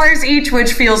 $50 each,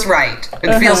 which feels right.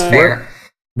 It feels fair.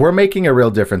 we're making a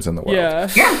real difference in the world. Yeah.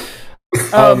 Yeah.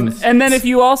 And then if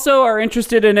you also are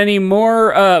interested in any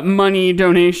more money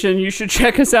donation, you should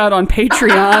check us out on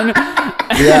Patreon.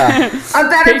 Yeah. A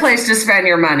better place to spend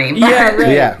your money. But Yeah, right.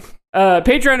 Yeah.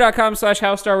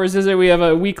 Patreon.com/HowStarWarsIsIt. We have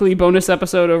a weekly bonus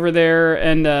episode over there.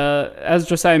 And as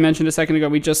Josiah mentioned a second ago,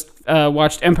 we just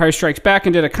watched Empire Strikes Back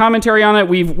and did a commentary on it.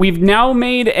 We've now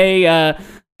made a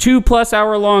 2+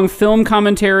 hour long film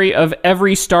commentary of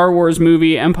every Star Wars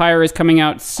movie. Empire is coming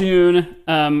out soon.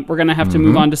 We're going to have to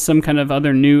move on to some kind of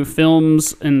other new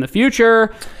films in the future.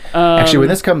 Actually, when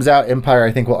this comes out, Empire,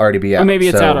 I think, will already be out. Or maybe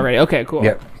it's So- out already. Okay, cool.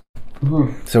 Yep.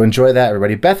 So enjoy that,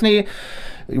 everybody. Bethany,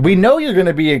 we know you're going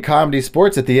to be in Comedy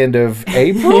Sports at the end of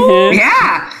April.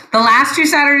 yeah. The last 2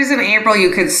 Saturdays in April,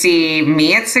 you could see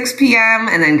me at 6 p.m.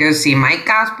 and then go see Mike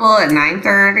Gospel at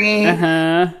 9:30.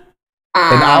 Uh-huh.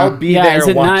 And I'll be Yeah, is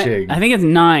there it watching. 9? I think it's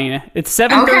 9. It's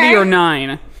 7:30 Okay. or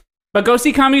 9. But go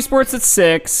see Comedy Sports at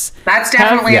 6. That's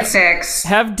definitely Yeah. at 6.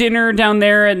 Have dinner down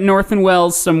there at North and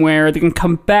Wells somewhere. They can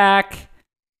come back.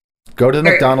 Go to the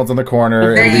McDonald's on the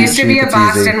corner. There It'll used to be cheap, a it's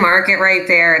Boston easy. Market right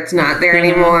there. It's not there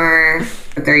anymore,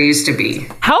 but there used to be.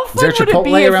 How fun there a would it be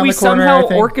Chipotle if around we the corner, somehow I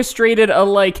think? orchestrated a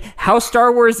like how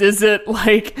Star Wars is it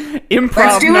like improv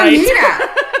Let's do night? a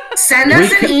meetup. Send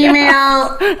us an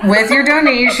email with your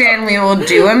donation. We will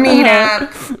do a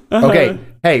meetup. Okay.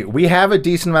 Hey, we have a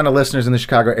decent amount of listeners in the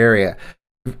Chicago area.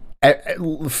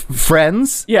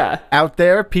 Friends Yeah. out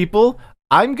there, people,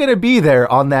 I'm going to be there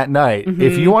on that night.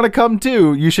 If you want to come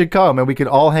too, you should come and we can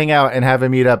all hang out and have a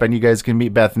meetup and you guys can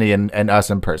meet Bethany and us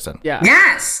in person. Yeah.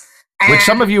 Yes. Which And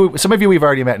some of you we've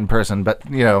already met in person, but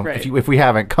you know, Right. if we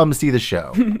haven't, come see the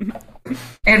show.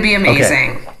 it'd be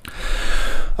amazing.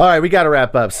 All right, we got to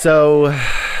wrap up. So,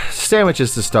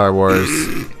 sandwiches to Star Wars.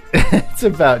 It's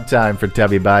about time for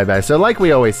Tubby Bye Bye. So, like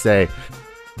we always say,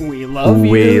 We love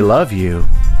you. we love you,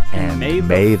 and may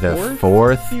may the the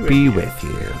fourth fourth be be with with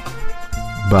you.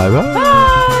 Bye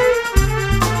bye.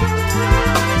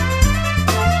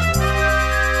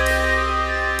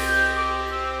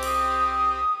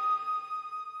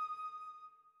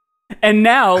 And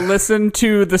now listen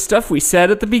to the stuff we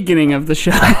said at the beginning of the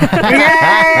show.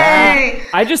 Yay!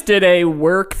 I just did a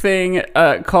work thing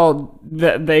called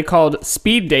that they called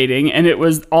speed dating, and it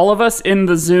was all of us in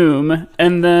the Zoom,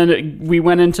 and then we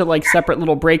went into like separate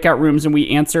little breakout rooms and we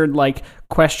answered like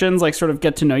questions, like sort of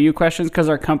get to know you questions, because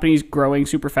our company's growing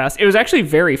super fast. It was actually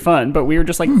very fun, but we were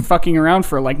just like fucking around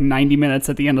for like 90 minutes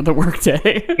at the end of the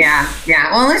workday. Yeah,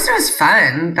 yeah. Well, at least it was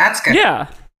fun. That's good. Yeah.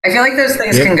 I feel like those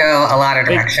things can go a lot of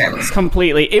directions.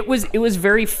 Completely. It was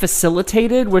very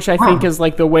facilitated, which I think is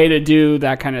like the way to do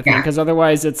that kind of thing, Yeah. because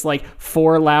otherwise it's like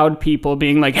four loud people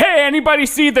being like, "Hey, anybody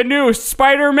see the new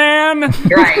Spider-Man?"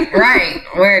 Right.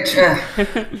 Which,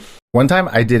 One time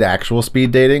I did actual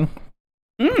speed dating.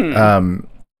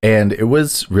 And it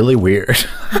was really weird.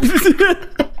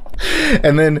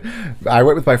 And then I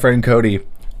went with my friend Cody,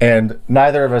 and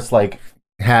neither of us like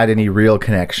had any real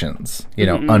connections, you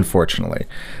know, unfortunately.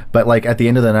 But like at the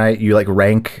end of the night, you like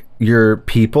rank your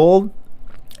people,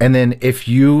 and then if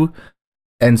you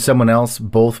and someone else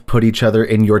both put each other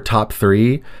in your top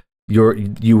 3,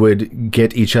 you would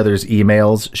get each other's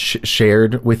emails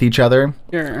shared with each other.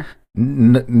 Sure.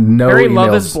 No Very emails.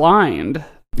 Love is Blind.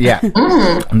 Yeah.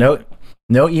 No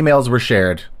emails were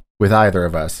shared with either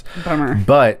of us. Bummer.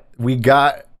 But we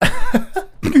got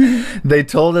they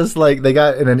told us, like, they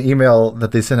got in an email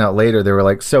that they sent out later, they were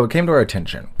like, so it came to our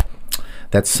attention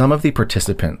that some of the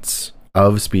participants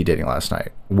of speed dating last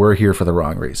night were here for the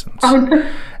wrong reasons.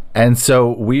 And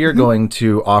so we are going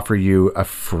to offer you a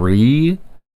free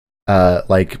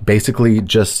like basically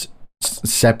just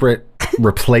separate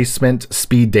replacement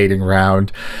speed dating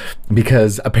round,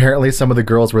 because apparently some of the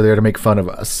girls were there to make fun of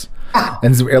us.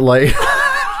 And so, like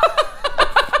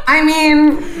I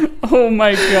mean, Oh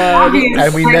my god. obviously,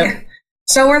 And we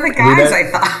so were the guys, ne-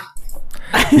 I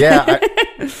thought. yeah,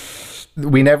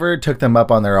 we never took them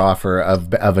up on their offer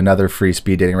of another free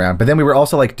speed dating round. But then we were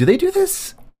also like, do they do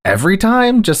this every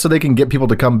time just so they can get people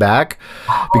to come back?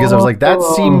 Because I was like, that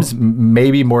seems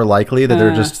maybe more likely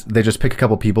that they just pick a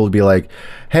couple people to be like,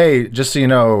 hey, just so you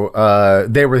know,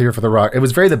 they were here for the wrong. It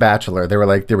was very The Bachelor. They were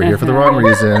like, they were here for the wrong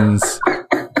reasons.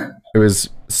 It was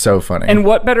so funny. And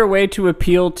what better way to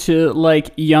appeal to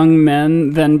like young men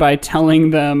than by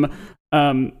telling them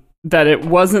that it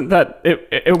wasn't that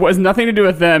it was nothing to do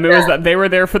with them. It was that they were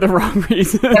there for the wrong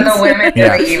reasons. And the women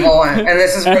Yeah. are the evil one. And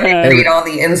this is where they breed all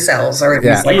the incels, or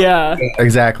Yeah. these, like, Yeah.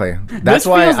 Exactly. That's This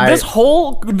why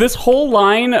feels, this whole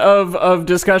line of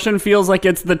discussion feels like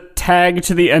it's the tag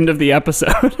to the end of the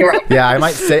episode. Yeah, I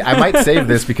might save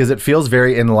this because it feels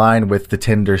very in line with the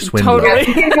Tinder swindler. Totally.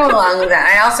 you can go along with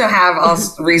that. I also have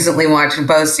recently watched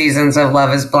both seasons of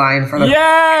Love is Blind for the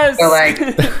Yes. so like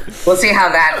we'll see how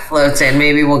that floats in.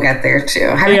 Maybe we'll get there too.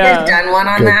 Have you Yeah. guys done one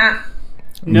on Good. that?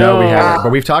 No, we No. haven't,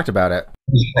 but we've talked about it.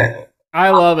 I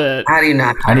love it. How do you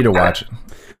not? I need to watch it. I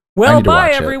Well, need to bye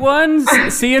watch it. everyone.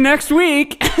 See you next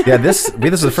week. Yeah, this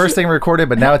is the first thing we recorded,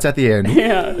 but now it's at the end.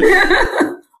 Yeah.